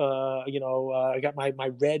 I got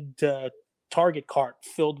my red Target cart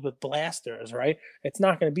filled with blasters, right? It's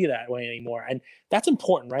not going to be that way anymore. And that's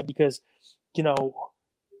important, right? Because,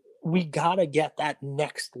 we got to get that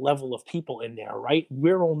next level of people in there, right?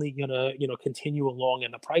 We're only going to, continue along,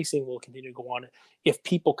 and the pricing will continue to go on if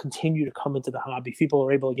people continue to come into the hobby. If people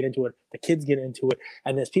are able to get into it, the kids get into it,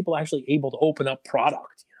 and there's people actually able to open up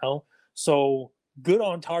product, So good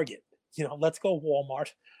on Target. Let's go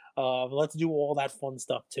Walmart. Let's do all that fun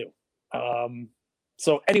stuff too.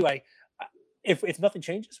 So anyway, if nothing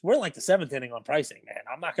changes, we're like the 7th inning on pricing, man.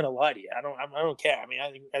 I'm not gonna lie to you. I don't care. I mean,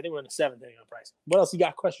 I think we're in the 7th inning on pricing. What else you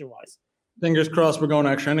got question wise? Fingers crossed we're going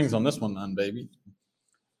extra innings on this one then, baby.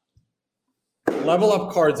 Level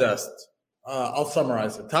up card zest. I'll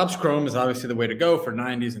summarize it. Topps Chrome is obviously the way to go for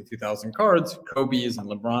 90s and 2000 cards. Kobe's and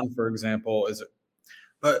LeBron, for example, is it.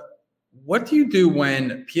 But what do you do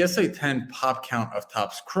when PSA 10 pop count of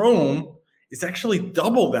Topps Chrome is actually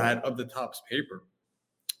double that of the Topps paper?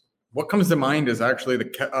 What comes to mind is actually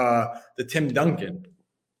the Tim Duncan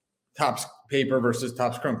Topps paper versus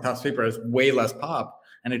Topps Chrome. Topps paper has way less pop,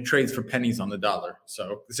 and it trades for pennies on the dollar.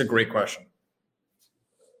 So it's a great question.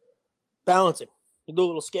 Balancing. You do a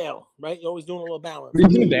little scale, right? You're always doing a little balance. Are you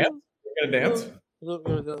going to dance? You're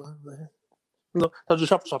going to dance? No, I'll just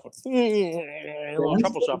shuffle. A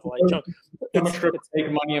little shuffle. Like Chunk. How much to make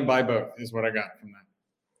money and buy both is what I got from that.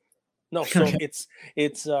 No, so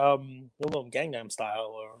it's a little Gangnam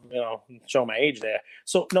style, or show my age there.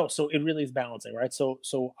 So it really is balancing, right? So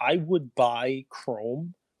I would buy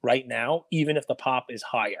Chrome right now, even if the pop is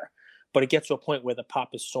higher, but it gets to a point where the pop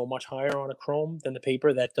is so much higher on a Chrome than the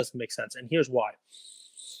paper that doesn't make sense. And here's why: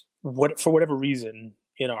 for whatever reason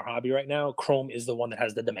in our hobby right now, Chrome is the one that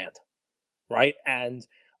has the demand, right? And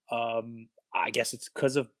I guess it's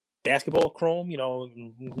because of basketball Chrome,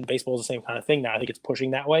 baseball is the same kind of thing now. I think it's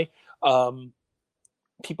pushing that way.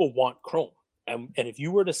 People want Chrome. And if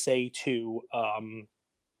you were to say to, I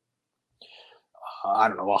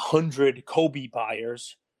don't know, 100 Kobe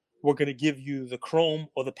buyers, we're going to give you the Chrome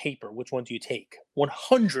or the paper, which one do you take?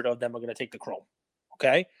 100 of them are going to take the Chrome.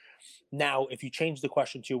 Okay. Now, if you change the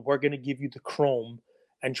question to, we're going to give you the Chrome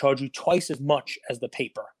and charge you twice as much as the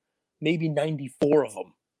paper, maybe 94 of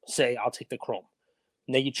them say, I'll take the Chrome.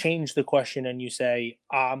 Now you change the question and you say,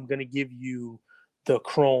 I'm going to give you the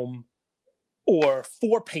Chrome or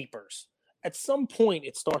 4 papers. At some point,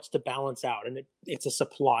 it starts to balance out, and it's a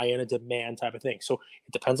supply and a demand type of thing. So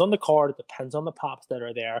it depends on the card. It depends on the pops that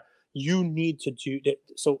are there. You need to do that.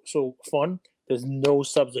 So fun. There's no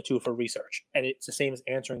substitute for research. And it's the same as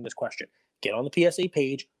answering this question. Get on the PSA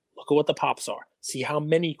page. Look at what the pops are. See how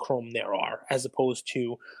many Chrome there are as opposed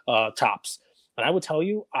to Topps. And I would tell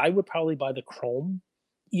you, I would probably buy the Chrome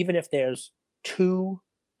even if there's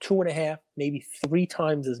 2.5, maybe 3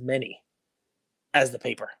 times as many as the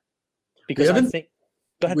paper. Because I think,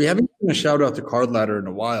 go ahead. We haven't given a shout out to Card Ladder in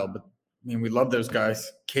a while, but I mean, we love those guys.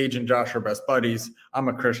 Cage and Josh are best buddies. I'm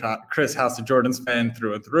a Chris House of Jordans fan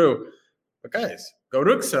through and through. But guys, go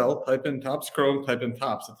to Excel, type in Topps Chrome, type in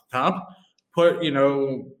Topps at the top, put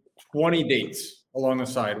 20 dates along the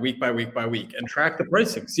side, week by week by week, and track the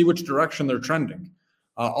pricing. See which direction they're trending.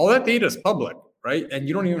 All that data is public, right? And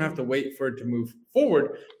you don't even have to wait for it to move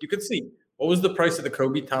forward. You could see what was the price of the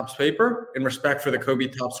Kobe Topps paper in respect for the Kobe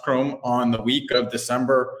Topps Chrome on the week of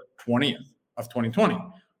December 20th of 2020,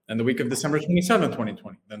 and the week of December 27th,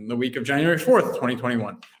 2020, then the week of January 4th,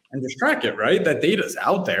 2021, and just track it, right? That data is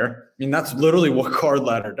out there. I mean, that's literally what Card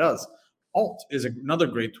Ladder does. Alt is another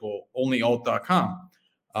great tool, onlyalt.com.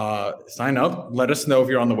 Sign up. Let us know if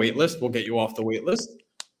you're on the wait list. We'll get you off the wait list.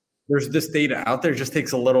 There's this data out there. It just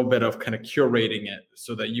takes a little bit of kind of curating it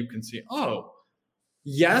so that you can see, oh,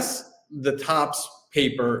 yes, the Topps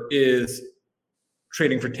paper is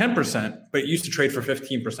trading for 10%, but it used to trade for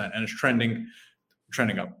 15% and it's trending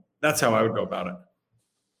up. That's how I would go about it.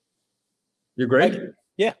 You agree?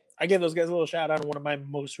 Yeah. I gave those guys a little shout out on one of my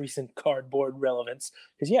most recent cardboard relevance.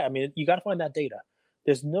 Because, yeah, I mean, you got to find that data.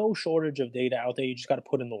 There's no shortage of data out there. You just got to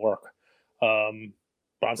put in the work.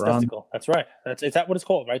 Bronze testicle. That's right. Is that what it's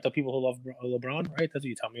called, right? The people who love LeBron, right? That's what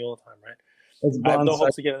you tell me all the time, right? I have no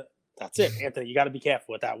hopes to get it. That's it, Anthony. You got to be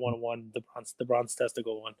careful with that one-on-one, the bronze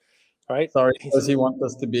testicle one. Right? Sorry, does he want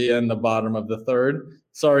us to be in the bottom of the third?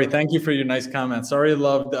 Sorry, thank you for your nice comment. Sorry,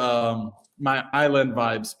 loved my Island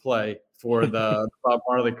Vibes play for the Bob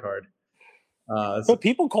Marley card. But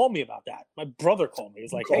people call me about that. My brother called me.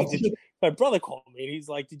 He's like, "Hey, my brother called me, and he's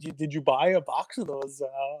like, did you buy a box of those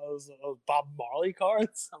Bob Marley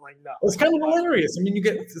cards?" I'm like, "No." It's kind of hilarious. I mean, you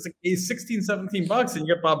get it's like $16, $17, and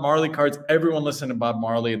you get Bob Marley cards. Everyone listened to Bob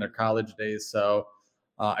Marley in their college days, so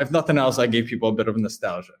if nothing else, I gave people a bit of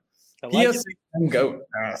nostalgia. PSA 10 GOAT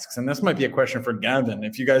asks, and this might be a question for Gavin.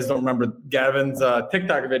 If you guys don't remember Gavin's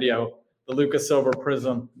TikTok video, the Lucas Silver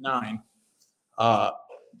Prism 9,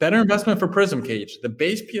 better investment for Prism, Cage, the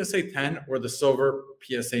base PSA 10 or the silver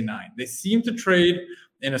PSA 9? They seem to trade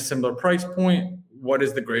in a similar price point. What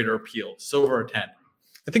is the greater appeal, silver or 10?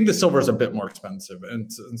 I think the silver is a bit more expensive in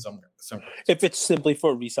some cases. If it's simply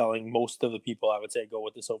for reselling, most of the people, I would say, go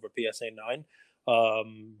with the silver PSA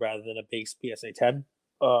 9 rather than a base PSA 10.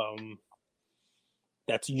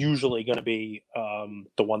 That's usually going to be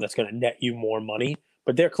the one that's going to net you more money,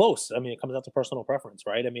 but they're close. I mean, it comes out to personal preference,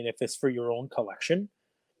 right? I mean, if it's for your own collection,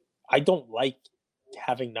 I don't like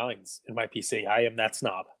having 9s in my PC. I am that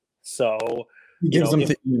snob. So he gives them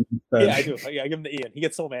to Ian. Yeah, I do. Yeah, I give them to Ian. He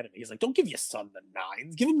gets so mad at me. He's like, "Don't give your son the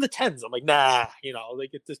 9s. Give him the 10s." I'm like, "Nah."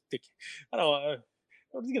 Like it's just, I don't know.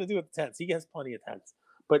 What is he gonna do with the 10s? He has plenty of 10s.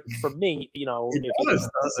 But for me, he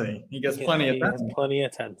does he? He gets plenty of 10s. He has plenty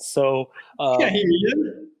of 10s. So yeah, he is.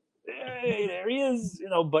 There he is.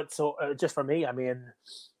 But so just for me, I mean,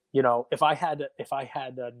 if I had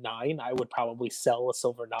a 9, I would probably sell a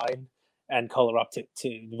silver 9 and color up to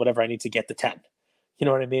whatever I need to get the 10. You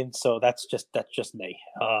know what I mean? So that's just me.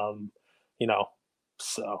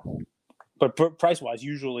 So, but price wise,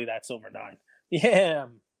 usually that silver 9. Yeah.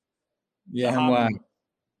 Wow.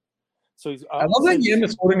 So he's, I love that Yam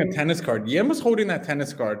is holding a tennis card. Yam was holding that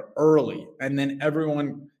tennis card early, and then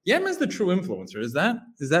everyone. Yam is the true influencer. Is that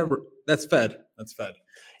that's Fed? That's Fed.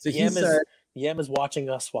 So Yam is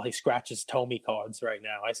watching us while he scratches Tomy cards right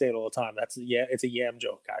now. I say it all the time. It's a Yam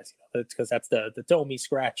joke, guys. It's because that's the Tomy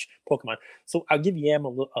scratch Pokemon. So I'll give Yam a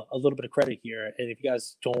little bit of credit here, and if you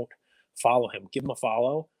guys don't follow him, give him a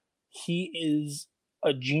follow. He is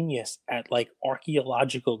a genius at like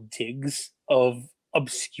archaeological digs of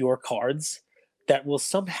obscure cards that will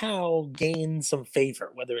somehow gain some favor,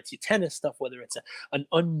 whether it's your tennis stuff, whether it's an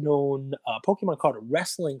unknown Pokemon card, a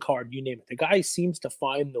wrestling card, you name it. The guy seems to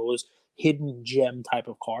find those hidden gem type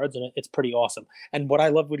of cards, and it's pretty awesome. And what I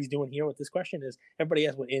love what he's doing here with this question is everybody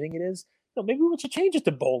asks what inning it is. Maybe we should change it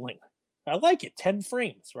to bowling. I like it. 10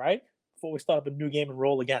 frames, right? Before we start up a new game and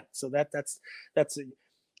roll again. So that's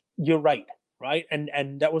you're right?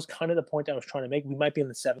 And that was kind of the point I was trying to make. We might be in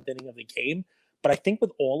the 7th inning of the game. But I think with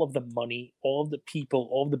all of the money, all of the people,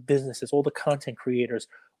 all of the businesses, all the content creators,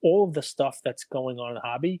 all of the stuff that's going on in the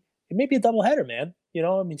hobby, it may be a doubleheader, man.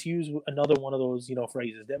 To use another one of those,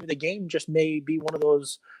 phrases. I mean, the game just may be one of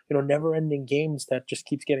those, never-ending games that just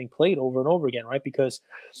keeps getting played over and over again, right? Because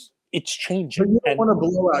it's changing. But you don't want to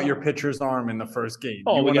blow out your pitcher's arm in the first game.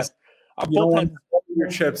 Oh, my God. Your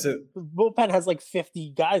chips. Bullpen has like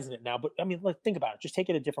 50 guys in it now, but I mean, think about it. Just take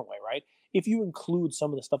it a different way, right? If you include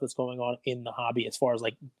some of the stuff that's going on in the hobby, as far as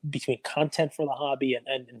like between content for the hobby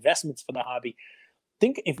and investments for the hobby,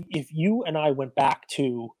 think if you and I went back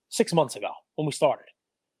to 6 months ago when we started,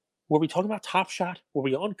 were we talking about Top Shot? Were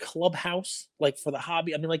we on Clubhouse, like for the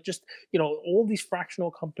hobby? I mean, like just, all these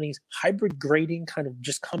fractional companies, hybrid grading kind of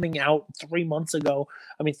just coming out 3 months ago.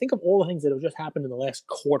 I mean, think of all the things that have just happened in the last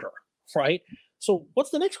quarter. Right? So what's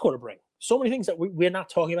the next quarter bring? So many things that we're not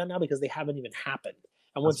talking about now because they haven't even happened.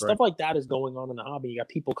 And when stuff like that is going on in the hobby, you got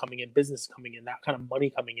people coming in, business coming in, that kind of money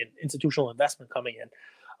coming in, institutional investment coming in.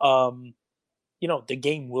 The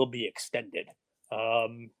game will be extended.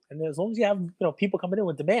 And as long as you have people coming in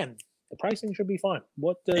with demand, the pricing should be fine.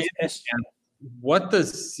 What does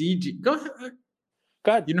CG? Go ahead.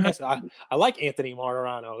 God, I like Anthony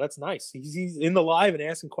Martirano. That's nice. He's in the live and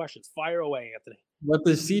asking questions. Fire away, Anthony. What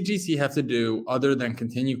does CGC have to do other than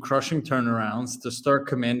continue crushing turnarounds to start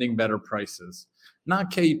commanding better prices?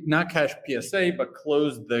 Not cash PSA, but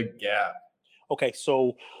close the gap. Okay,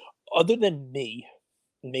 so other than me,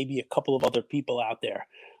 maybe a couple of other people out there,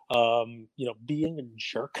 being a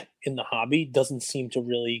jerk in the hobby doesn't seem to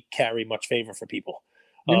really carry much favor for people.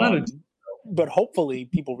 But hopefully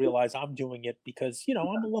people realize I'm doing it because,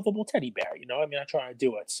 I'm a lovable teddy bear. I try to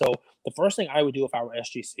do it. So the first thing I would do if I were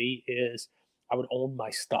SGC is I would own my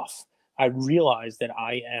stuff. I realize that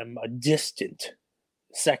I am a distant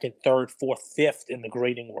second, third, fourth, fifth in the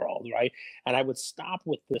grading world, right? And I would stop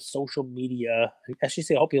with the social media.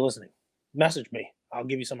 SGC, I hope you're listening. Message me. I'll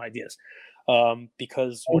give you some ideas.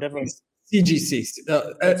 Because whatever CGC,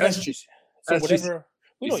 SGC. So whatever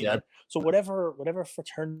we know. So whatever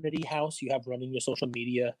fraternity house you have running your social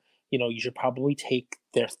media, you should probably take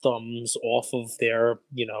their thumbs off of their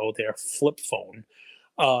flip phone,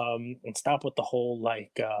 and stop with the whole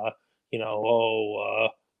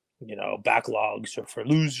backlogs are for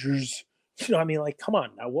losers. Come on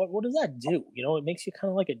now, what does that do? It makes you kind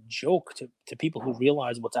of like a joke to people who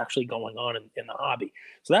realize what's actually going on in the hobby.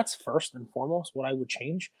 So that's first and foremost what I would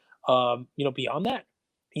change. Beyond that,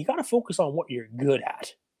 you got to focus on what you're good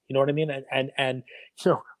at. You know what I mean? And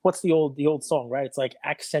what's the old song, right? It's like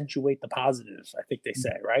accentuate the positives, I think they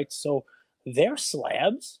say, right? So their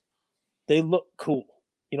slabs, they look cool.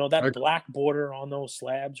 That black border on those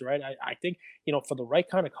slabs, right? I think, for the right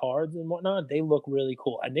kind of cards and whatnot, they look really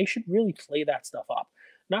cool. And they should really play that stuff up.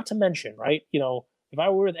 Not to mention, right, if I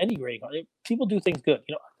were with any grading card, people do things good.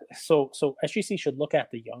 So SGC should look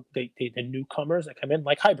at the newcomers that come in,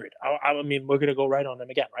 like Hybrid. I mean, we're going to go right on them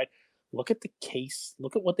again, right? Look at the case.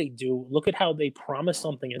 Look at what they do. Look at how they promise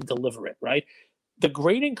something and deliver it, right? The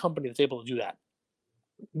grading company that's able to do that,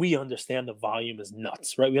 we understand the volume is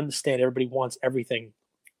nuts, right? We understand everybody wants everything,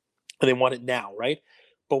 and they want it now, right?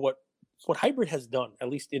 But what Hybrid has done, at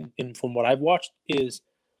least in from what I've watched, is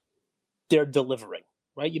they're delivering,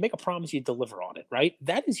 right? You make a promise, you deliver on it, right?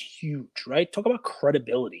 That is huge, right? Talk about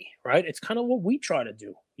credibility, right? It's kind of what we try to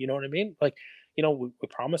do. You know what I mean? We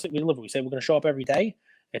promise it, we deliver. We say we're going to show up every day.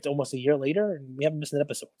 It's almost a year later, and we haven't missed an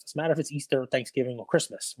episode. It doesn't matter if it's Easter, or Thanksgiving, or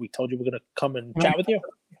Christmas. We told you we're going to come and chat with you.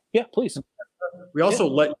 Yeah, please. We also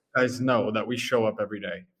let you guys know that we show up every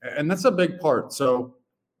day, and that's a big part. So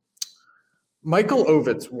Michael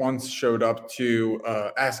Ovitz once showed up to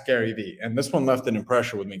Ask Gary Vee, and this one left an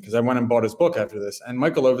impression with me because I went and bought his book after this. And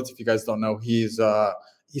Michael Ovitz, if you guys don't know, he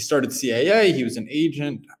started CAA. He was an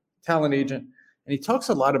agent, talent agent, and he talks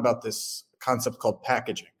a lot about this concept called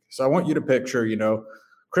packaging. So I want you to picture,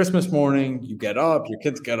 Christmas morning, you get up, your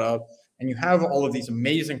kids get up, and you have all of these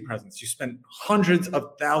amazing presents. You spend hundreds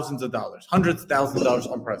of thousands of dollars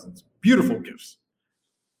on presents, beautiful gifts,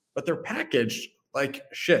 but they're packaged like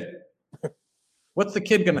shit. What's the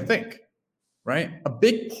kid going to think, right? A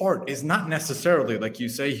big part is not necessarily, like you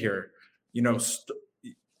say here,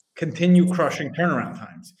 continue crushing turnaround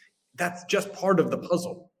times. That's just part of the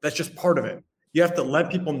puzzle. That's just part of it. You have to let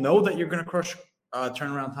people know that you're going to crush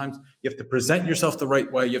turnaround times. You have to present yourself the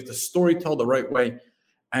right way. You have to storytell the right way.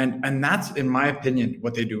 And that's, in my opinion,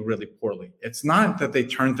 what they do really poorly. It's not that they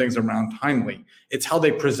turn things around timely. It's how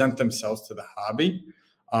they present themselves to the hobby,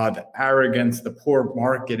 the arrogance, the poor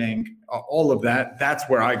marketing, all of that. That's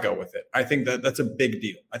where I go with it. I think that's a big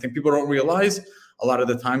deal. I think people don't realize a lot of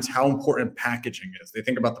the times how important packaging is. They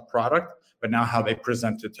think about the product, but now how they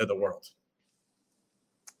present it to the world.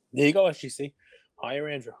 There you go, SGC. Hire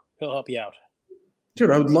Andrew. He'll help you out.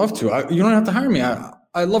 Dude, I would love to. You don't have to hire me.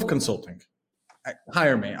 I love consulting.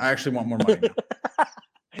 Hire me. I actually want more money now.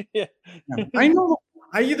 Yeah. I know.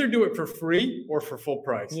 I either do it for free or for full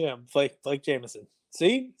price. Yeah, Blake Jameson.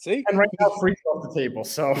 See? And right now, free off the table.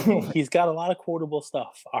 So he's got a lot of quotable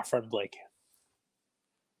stuff, our friend Blake.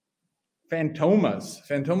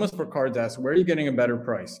 Fantomas for cards asks, where are you getting a better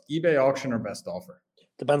price? eBay auction or best offer?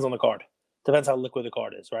 Depends on the card. Depends how liquid the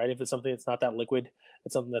card is, right? If it's something that's not that liquid,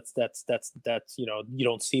 it's something that's you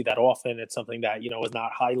don't see that often. It's something that is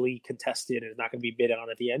not highly contested and it's not going to be bid on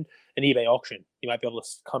at the end. An eBay auction, you might be able to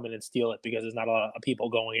come in and steal it because there's not a lot of people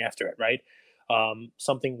going after it, right?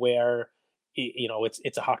 Something where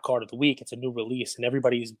it's a hot card of the week, it's a new release, and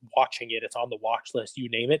everybody's watching it. It's on the watch list, you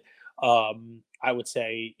name it. I would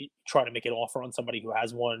say try to make an offer on somebody who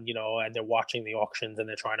has one, and they're watching the auctions and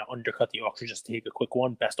they're trying to undercut the auction just to take a quick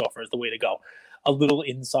one. Best offer is the way to go. A little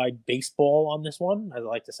inside baseball on this one, as I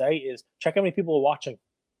like to say, is check how many people are watching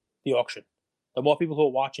the auction. The more people who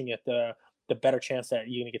are watching it, the better chance that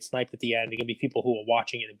you're going to get sniped at the end. You're going to be people who are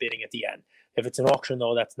watching it and bidding at the end. If it's an auction,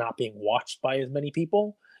 though, that's not being watched by as many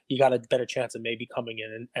people, you got a better chance of maybe coming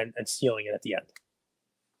in and stealing it at the end.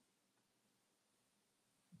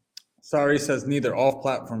 Sorry says neither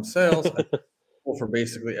off-platform sales for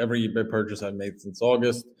basically every eBay purchase I've made since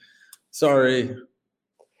August. Sorry.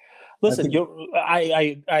 Listen,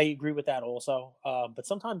 I agree with that also. But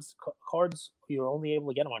sometimes cards, you're only able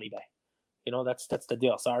to get them on eBay. That's the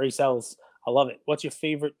deal. Sorry sells. I love it. What's your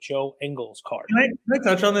favorite Joe Ingles card? Can I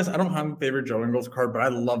touch on this? I don't have a favorite Joe Ingles card, but I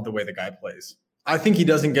love the way the guy plays. I think he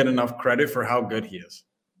doesn't get enough credit for how good he is.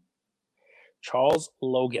 Charles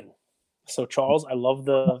Logan. So Charles, I love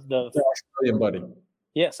the Australian buddy.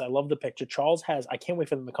 Yes, I love the picture. Charles I can't wait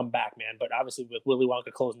for them to come back, man. But obviously with Willy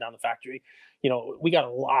Wonka closing down the factory, we got a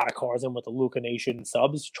lot of cards in with the Luca Nation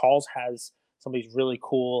subs. Charles has some of these really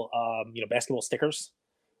cool, basketball stickers.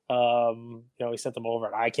 He sent them over,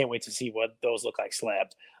 and I can't wait to see what those look like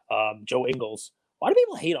slabbed. Joe Ingles. Why do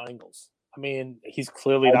people hate on Ingles? I mean, he's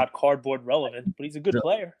clearly not cardboard relevant, but he's a good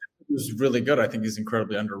player. He's really good. I think he's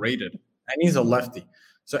incredibly underrated, and he's a lefty.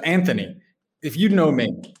 So, Anthony, if you know me,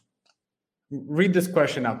 read this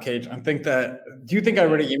question out, Cage. Do you think I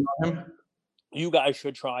already emailed him? You guys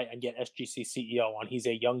should try and get SGC CEO on. He's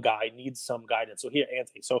a young guy, needs some guidance. So here,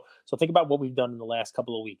 Anthony. So think about what we've done in the last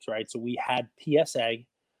couple of weeks, right? So we had PSA,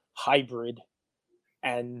 Hybrid,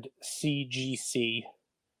 and CGC,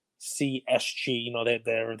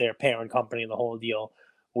 CSG, their parent company and the whole deal.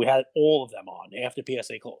 We had all of them on after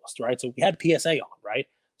PSA closed, right? So we had PSA on, right?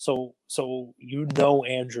 So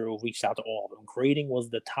Andrew reached out to all of them. Grading was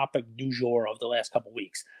the topic du jour of the last couple of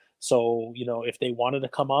weeks. So, if they wanted to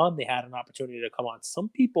come on, they had an opportunity to come on. Some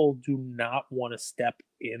people do not want to step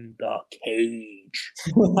in the cage.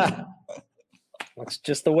 That's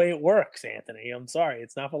just the way it works, Anthony. I'm sorry.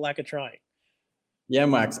 It's not for lack of trying. Yeah,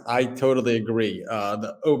 Max, I totally agree.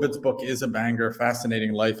 The Ovitz book is a banger,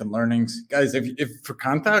 fascinating life and learnings. Guys, if for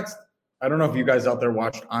context, I don't know if you guys out there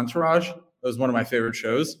watched Entourage. It was one of my favorite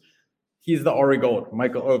shows. He's the Ari Gold.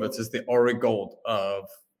 Michael Ovitz is the Ari Gold of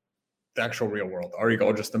the actual real world. Ari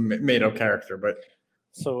Gold, just a made-up character. But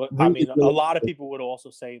so, I mean, a lot of people would also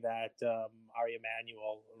say that Rahm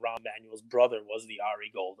Emanuel's brother was the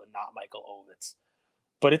Ari Gold and not Michael Ovitz.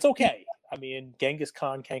 But it's okay. I mean, Genghis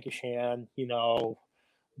Khan, Kankashan,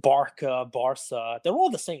 Barca, Barca, they're all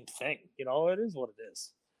the same thing. It is what it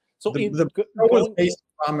is. So the was based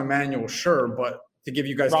on Rahm Emanuel, sure, but to give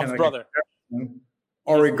you guys Rahm's brother,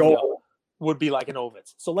 Ari Gold would be like an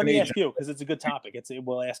Ovitz. So let me ask you, because it's a good topic.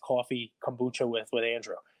 We'll ask Coffee Kombucha with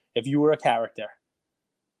Andrew. If you were a character,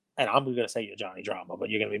 and I'm going to say you're Johnny Drama, but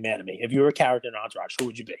you're going to be mad at me. If you were a character in Entourage, who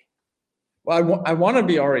would you be? Well, I want to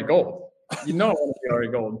be Ari Gold. I want to be Ari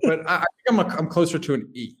Gold, but I think I'm closer to an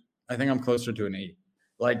E. I think I'm closer to an E.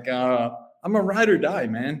 Like I'm a ride or die,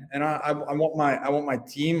 man, and I want my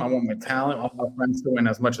team, I want my talent, I want my friends to win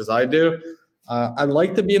as much as I do. I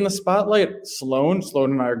like to be in the spotlight. Sloan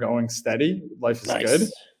and I are going steady. Life is nice. Good.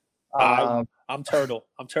 I'm Turtle.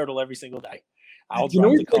 I'm Turtle every single day. I'll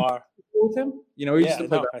drive the car. With him? He used to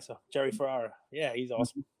play Jerry Ferrara. Yeah, he's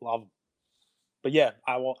awesome. Love him. But yeah,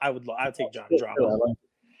 I would take Johnny Drama.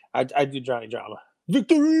 I do Johnny Drama.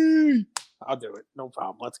 Victory! I'll do it. No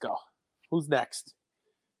problem. Let's go. Who's next?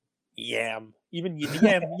 Yam. Even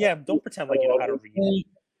Yam. Don't pretend like you know how to read.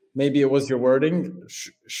 Maybe it was your wording.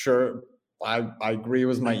 Sure. I agree. It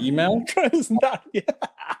was my email. It's not. Yeah.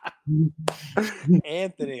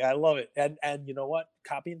 Anthony, I love it. And you know what?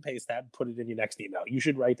 Copy and paste that and put it in your next email. You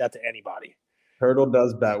should write that to anybody. Turtle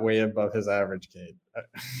does bat way above his average, Kate.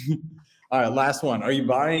 All right, last one. Are you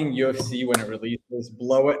buying UFC when it releases?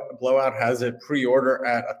 Blowout has it pre-order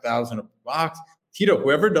at $1,000 a box. Tito,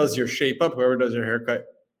 whoever does your shape up, whoever does your haircut,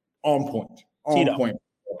 on point. Tito, point.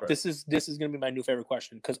 This is going to be my new favorite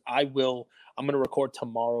question because I'm going to record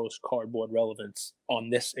tomorrow's Cardboard Relevance on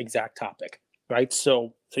this exact topic. Right?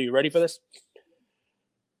 So you ready for this?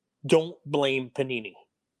 Don't blame Panini.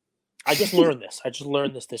 I just learned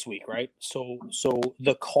this. This week, right? So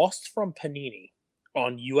the cost from Panini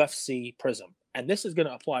on UFC Prism, and this is going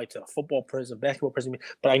to apply to football Prism, basketball Prism,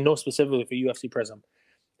 but I know specifically for UFC Prism,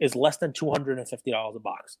 is less than $250 a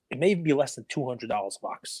box. It may even be less than $200 a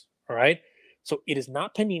box. All right? So it is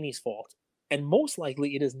not Panini's fault. And most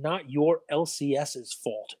likely it is not your LCS's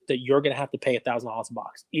fault that you're going to have to pay $1,000 a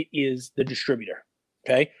box. It is the distributor.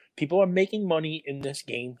 Okay? People are making money in this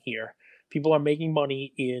game here People are making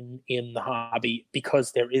money in the hobby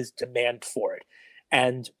because there is demand for it.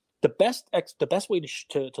 And the best way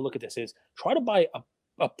to look at this is try to buy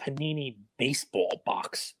a Panini baseball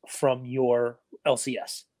box from your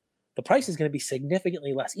LCS. The price is going to be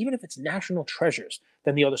significantly less, even if it's national treasures,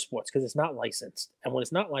 than the other sports, because it's not licensed. And when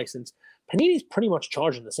it's not licensed, Panini's pretty much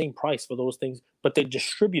charging the same price for those things, but the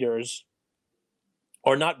distributors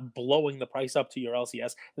are not blowing the price up to your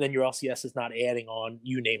LCS, and then your LCS is not adding on,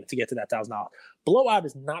 you name it, to get to that $1,000. Blowout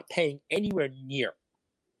is not paying anywhere near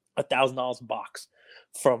 $1,000 a box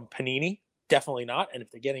from Panini. Definitely not. And if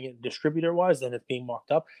they're getting it distributor-wise, then it's being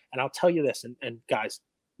marked up. And I'll tell you this, and guys,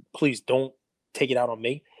 please don't take it out on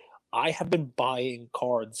me. I have been buying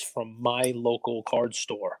cards from my local card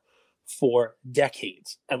store for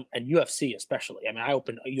decades, and UFC especially. I mean, I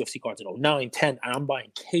opened UFC cards in 09, 10, and I'm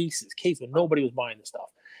buying cases when nobody was buying this stuff.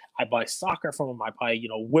 I buy soccer from him. I buy,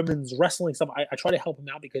 women's wrestling stuff. I try to help him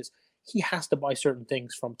out because he has to buy certain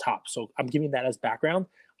things from Top. So I'm giving that as background.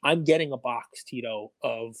 I'm getting a box, Tito,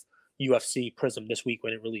 of UFC Prism this week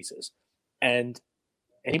when it releases. And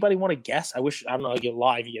anybody want to guess? I don't know, you're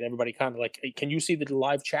live, you get everybody kind of like, hey, can you see the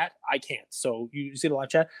live chat? I can't. So you see the live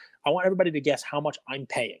chat? I want everybody to guess how much I'm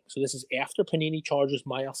paying. So this is after Panini charges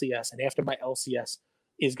my LCS and after my LCS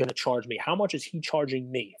is going to charge me. How much is he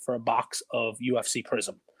charging me for a box of UFC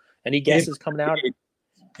Prism? Any guesses coming out?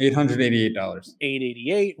 $888.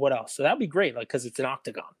 $888. What else? So that'd be great, like, because it's an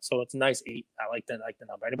octagon. So it's a nice 8. I like the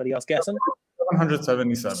number. Anybody else guessing?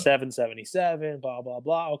 777. 777. Blah blah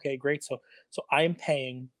blah. Okay, great. So I am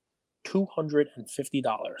paying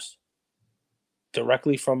 $250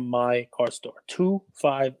 directly from my card store.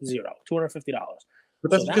 $250. But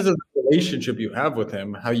that's because of the relationship you have with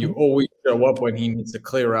him, how you always show up when he needs to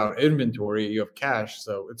clear out inventory. You have cash,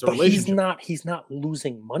 so it's a relationship. He's not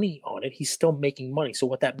losing money on it. He's still making money. So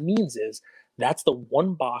what that means is that's the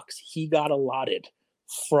one box he got allotted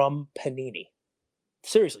from Panini.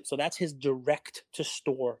 Seriously. So that's his direct to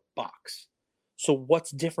store box. So what's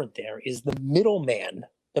different there is the middleman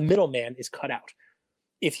is cut out.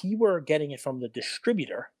 If he were getting it from the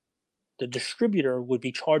distributor would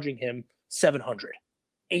be charging him $700,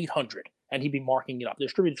 $800, and he'd be marking it up. The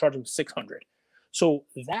distributor charged him $600. So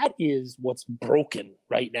that is what's broken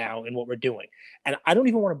right now in what we're doing. And I don't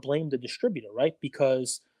even want to blame the distributor, right?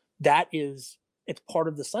 Because it's part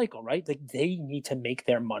of the cycle, right? Like, they need to make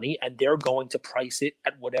their money and they're going to price it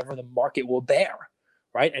at whatever the market will bear,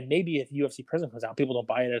 right? And maybe if UFC Prism comes out, people don't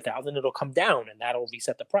buy it at $1,000, it'll come down and that'll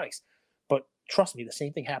reset the price. But trust me, the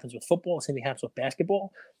same thing happens with football, the same thing happens with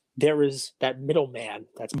basketball. There is that middleman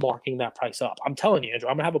that's marking that price up. I'm telling you, Andrew,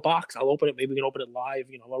 I'm going to have a box. I'll open it. Maybe we can open it live,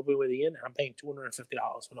 a little bit with the in, and I'm paying $250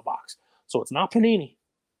 for the box. So it's not Panini.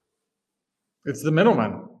 It's the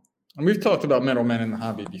middleman. And we've talked about middlemen in the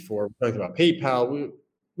hobby before. We talked about PayPal.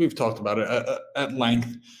 We've talked about it at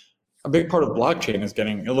length. A big part of blockchain is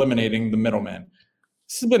eliminating the middleman.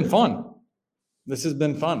 This has been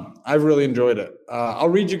fun. I've really enjoyed it. I'll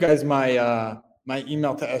read you guys my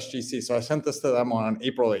email to SGC. So I sent this to them on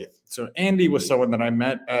April 8th. So Andy was someone that I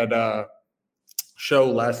met at a show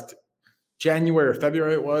last January or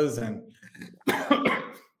February it was. And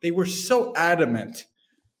they were so adamant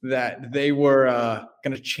that they were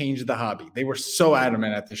going to change the hobby. They were so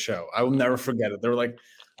adamant at the show. I will never forget it. They were like,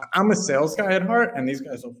 I'm a sales guy at heart. And these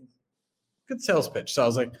guys are good sales pitch. So I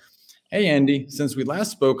was like, hey, Andy, since we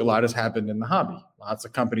last spoke, a lot has happened in the hobby. Lots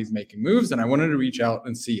of companies making moves, and I wanted to reach out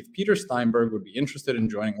and see if Peter Steinberg would be interested in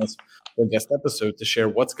joining us for a guest episode to share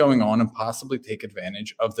what's going on and possibly take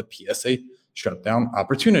advantage of the PSA shutdown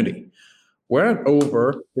opportunity. We're at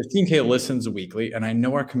over 15K listens weekly, and I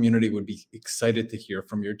know our community would be excited to hear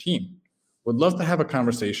from your team. Would love to have a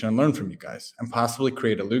conversation and learn from you guys, and possibly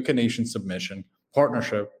create a Luca Nation submission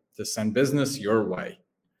partnership to send business your way.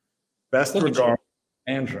 Best regards,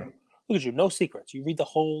 Andrew. Look at you, no secrets. You read the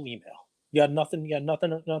whole email. You had nothing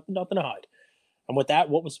to hide. And with that,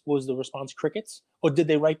 what was the response? Crickets? Or did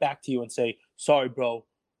they write back to you and say, sorry, bro,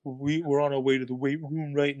 we're on our way to the weight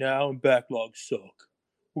room right now and backlogs suck.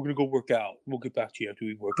 We're going to go work out. We'll get back to you after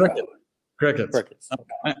we work out. Crickets. Okay.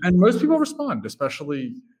 And most people respond,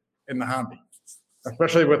 especially in the hobby.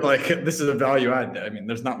 Especially with this is a value add. I mean,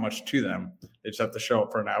 there's not much to them. They just have to show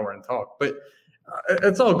up for an hour and talk. But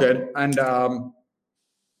it's all good. And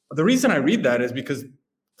the reason I read that is because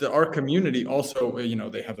our community also,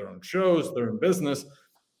 they have their own shows, they're in business.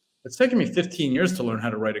 It's taken me 15 years to learn how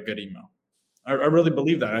to write a good email. I really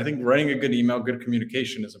believe that. I think writing a good email, good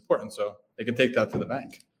communication is important. So they can take that to the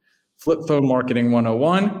bank. Flip phone marketing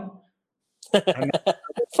 101.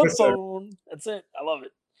 Flip phone. That's it. I love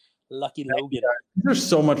it. Lucky Logan. They're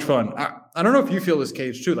so much fun. I don't know if you feel this,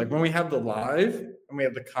 Cage, too. Like when we have the live and we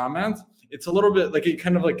have the comments, it's a little bit like it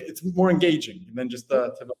kind of like it's more engaging than just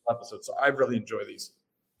the typical episode. So I really enjoy these.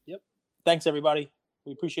 Yep. Thanks, everybody.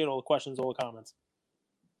 We appreciate all the questions, all the comments.